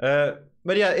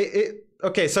 but yeah,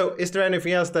 okay. So, is there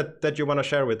anything else that you want to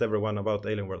share with everyone about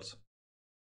Alienworlds?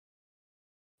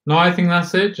 No, I think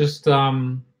that's it. Just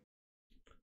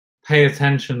pay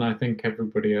attention. I think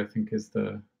everybody, is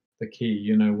the key.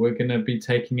 You know, we're going to be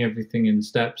taking everything in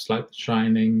steps, like the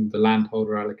shining, the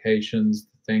landholder allocations,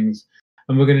 the things,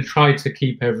 and we're going to try to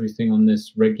keep everything on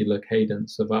this regular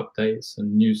cadence of updates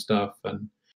and new stuff, and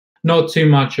not too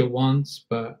much at once,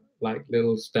 but like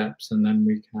little steps, and then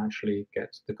we can actually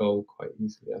get to the goal quite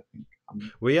easily, I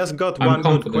think. We just got I'm one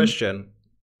confident. good question.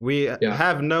 We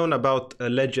have known about a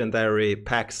legendary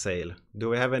pack sale. Do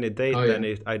we have any date,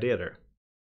 any idea there?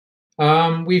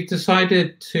 We've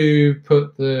decided to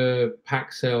put the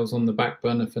pack sales on the back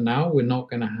burner for now. We're not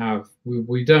going to have,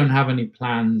 we don't have any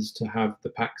plans to have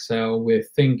the pack sale. We're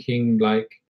thinking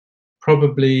like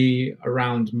probably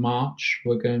around March,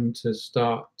 we're going to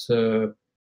start to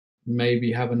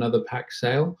maybe have another pack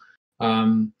sale.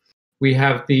 We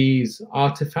have these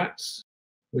artifacts,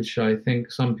 which I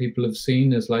think some people have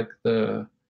seen as like the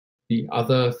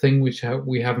other thing which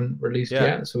we haven't released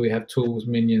yet. So we have tools,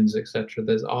 minions, etc.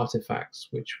 There's artifacts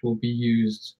which will be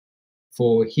used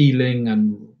for healing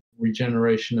and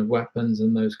regeneration of weapons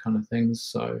and those kind of things.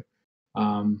 So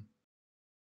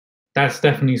that's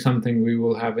definitely something we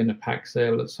will have in a pack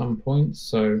sale at some point.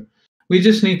 So we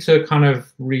just need to kind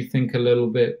of rethink a little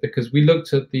bit, because we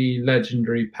looked at the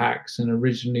legendary packs, and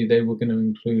originally they were going to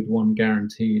include one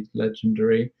guaranteed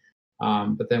legendary.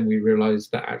 But then we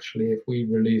realized that actually if we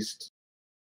released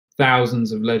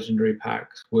thousands of legendary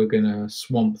packs, we're going to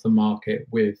swamp the market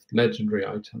with legendary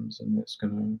items, and it's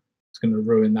going to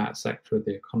ruin that sector of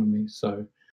the economy. So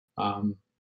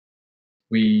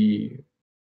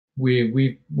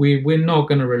we're not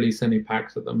going to release any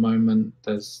packs at the moment.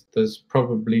 There's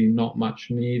probably not much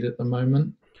need at the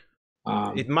moment.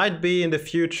 It might be in the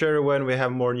future when we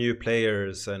have more new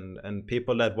players and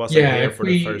people that wasn't here for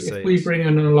the first sales. If we bring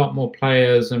in a lot more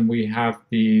players and we have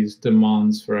these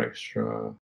demands for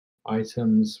extra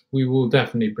items, we will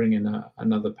definitely bring in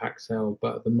another pack sale.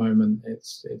 But at the moment,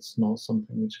 it's not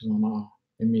something which is on our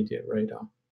immediate radar.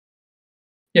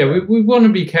 Yeah, we want to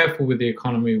be careful with the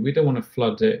economy. We don't want to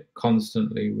flood it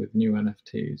constantly with new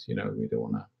NFTs. You know, we don't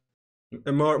want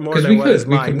to more than what is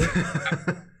mined.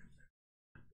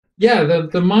 Yeah,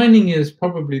 the mining is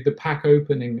probably the pack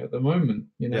opening at the moment.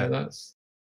 You know,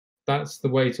 that's the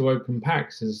way to open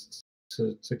packs, is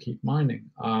to keep mining.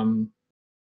 But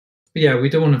yeah, we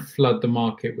don't want to flood the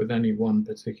market with any one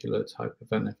particular type of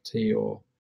NFT or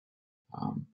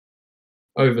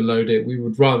overload it. We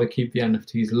would rather keep the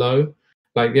NFTs low.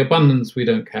 Like the abundance, we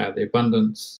don't care. The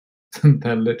abundance,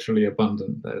 they're literally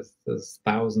abundant. There's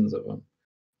thousands of them.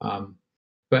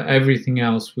 But everything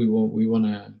else, we want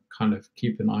to kind of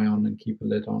keep an eye on and keep a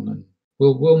lid on, and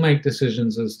we'll make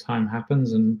decisions as time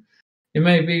happens. And it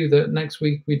may be that next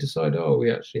week we decide, oh, we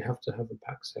actually have to have a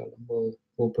pack sale, and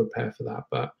we'll prepare for that.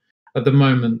 But at the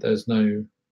moment, there's no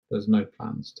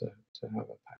plans to have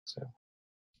a pack sale.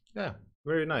 Yeah,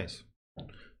 very nice.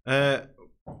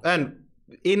 And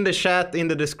in the chat, in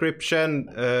the description,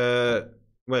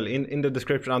 well, in the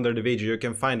description under the video, you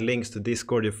can find links to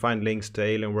Discord, you find links to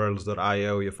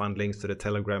Alienworlds.io, you find links to the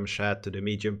Telegram chat, to the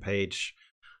Medium page,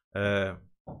 and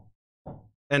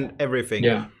everything.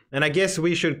 Yeah. And I guess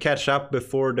we should catch up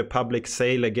before the public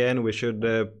sale again. We should,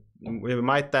 we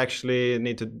might actually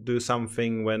need to do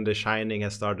something when the shining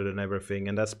has started and everything,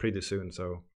 and that's pretty soon.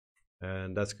 So,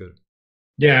 that's good.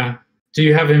 Yeah. Do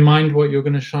you have in mind what you're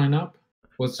going to shine up?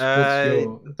 What's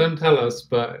your? Don't tell us,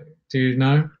 but do you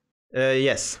know?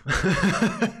 Yes.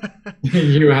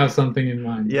 You have something in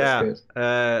mind. Yeah. That's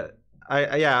good.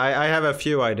 I have a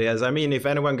few ideas. I mean, if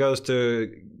anyone goes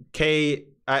to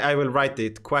I will write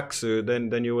it Quaxu,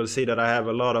 then you will see that I have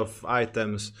a lot of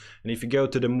items. And if you go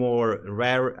to the more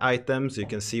rare items, you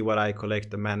can see what I collect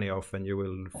the many of, and you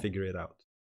will figure it out.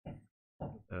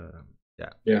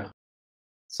 Yeah.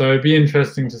 So it'd be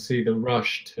interesting to see the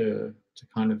rush to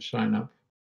kind of shine up.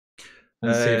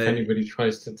 And see if anybody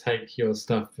tries to take your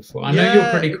stuff before. I know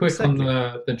you're pretty quick on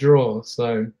the draw,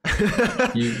 so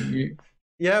you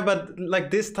Yeah, but like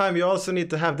this time you also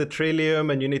need to have the Trillium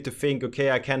and you need to think,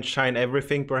 okay, I can't shine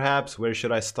everything perhaps. Where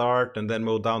should I start? And then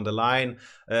move down the line.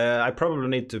 I probably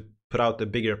need to put out a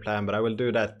bigger plan, but I will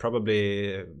do that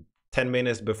probably 10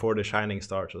 minutes before the shining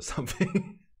starts or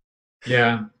something.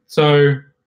 Yeah. So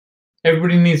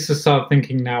everybody needs to start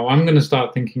thinking now. I'm going to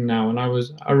start thinking now. And I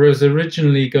was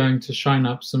originally going to shine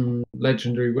up some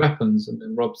legendary weapons, and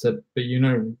then Rob said, but you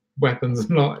know, weapons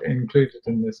are not included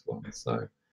in this one. So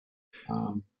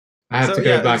I have to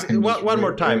go back and one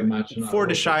more time for the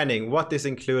order. shining. What is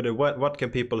included? What can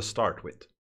people start with?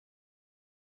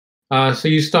 So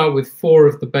you start with 4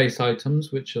 of the base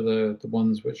items, which are the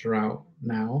ones which are out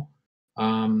now.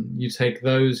 You take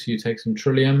those. You take some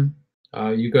Trillium.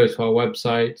 You go to our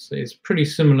website. It's pretty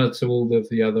similar to all of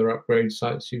the other upgrade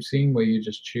sites you've seen, where you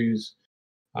just choose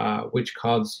which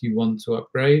cards you want to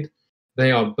upgrade.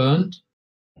 They are burnt,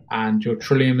 and your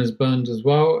Trillium is burned as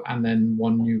well, and then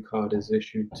 1 new card is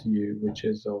issued to you, which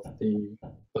is of the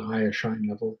higher shine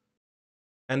level.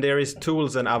 And there is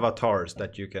tools and avatars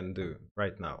that you can do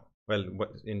right now. Well,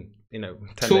 in 10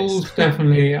 tools days.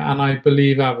 Definitely, and I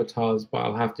believe avatars, but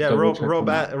I'll have to. Yeah,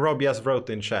 Rob just wrote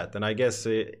in chat, and I guess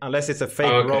unless it's a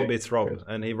fake Rob, it's Rob, good.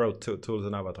 And he wrote tools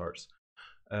and avatars.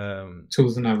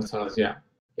 Tools and avatars, yeah.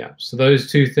 So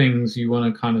those 2 things you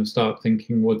want to kind of start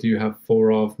thinking. What do you have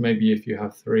 4 of? Maybe if you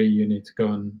have 3, you need to go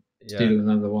and steal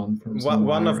another one from somewhere.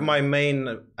 One of my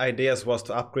main ideas was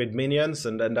to upgrade minions,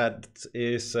 and then that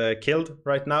is killed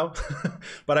right now.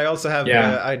 But I also have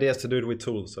ideas to do it with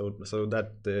tools, so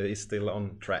that is still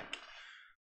on track.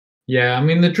 Yeah, I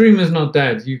mean, the dream is not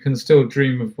dead. You can still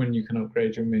dream of when you can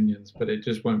upgrade your minions, but it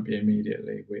just won't be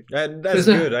immediately. That's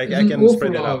good. I can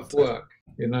spread it out. Work.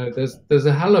 You know, there's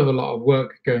a hell of a lot of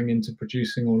work going into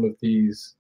producing all of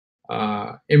these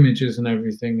images and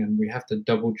everything, and we have to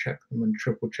double check them and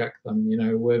triple check them. You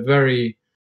know, we're very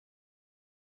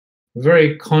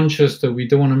conscious that we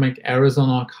don't want to make errors on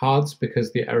our cards,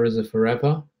 because the errors are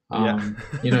forever.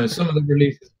 You know, some of the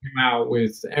releases came out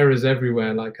with errors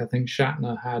everywhere. Like I think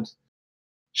Shatner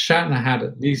had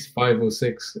at least 5 or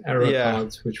 6 error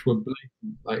cards, which were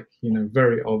blatant, like, you know,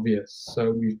 very obvious.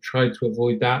 So we've tried to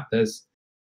avoid that. There's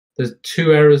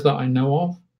 2 errors that I know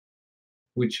of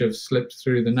which have slipped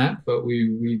through the net, but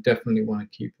we definitely want to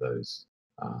keep those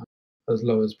as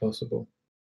low as possible.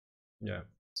 Yeah.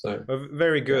 So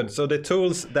very good. So the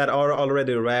tools that are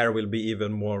already rare will be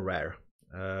even more rare,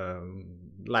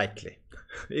 likely,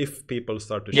 if people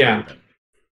start to show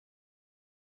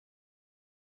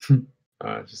them.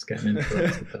 Just getting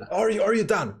interrupted there. Are you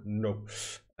done? No.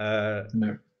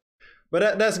 No.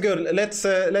 But that's good.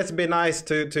 Let's be nice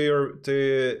to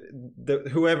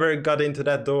whoever got into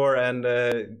that door and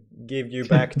give you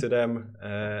back to them,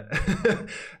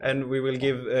 and we will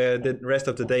give the rest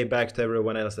of the day back to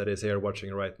everyone else that is here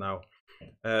watching right now.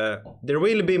 There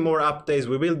will be more updates.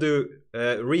 We will do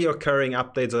reoccurring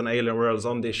updates on Alienworlds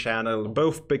on this channel,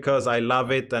 both because I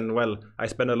love it and, well, I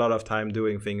spend a lot of time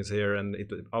doing things here and it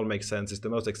all makes sense. It's the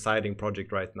most exciting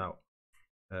project right now.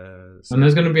 And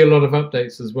there's going to be a lot of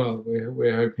updates as well.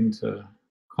 We're hoping to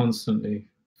constantly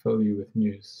fill you with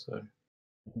news. So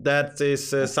that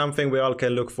is something we all can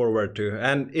look forward to.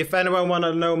 And if anyone want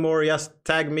to know more, just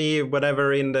tag me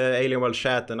whatever in the Alienworld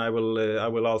chat, and I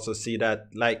will also see that.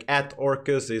 Like at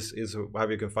Orcus is how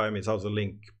you can find me. It's also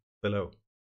linked below.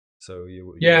 So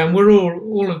you and we're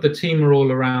all of the team are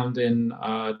all around in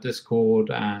Discord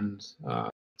and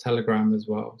Telegram as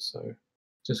well. So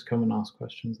just come and ask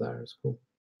questions there. It's cool.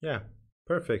 Yeah,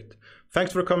 perfect.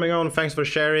 Thanks for coming on. Thanks for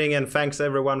sharing, and thanks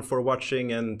everyone for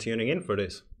watching and tuning in for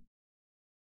this.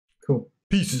 Cool.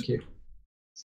 Peace. Thank you.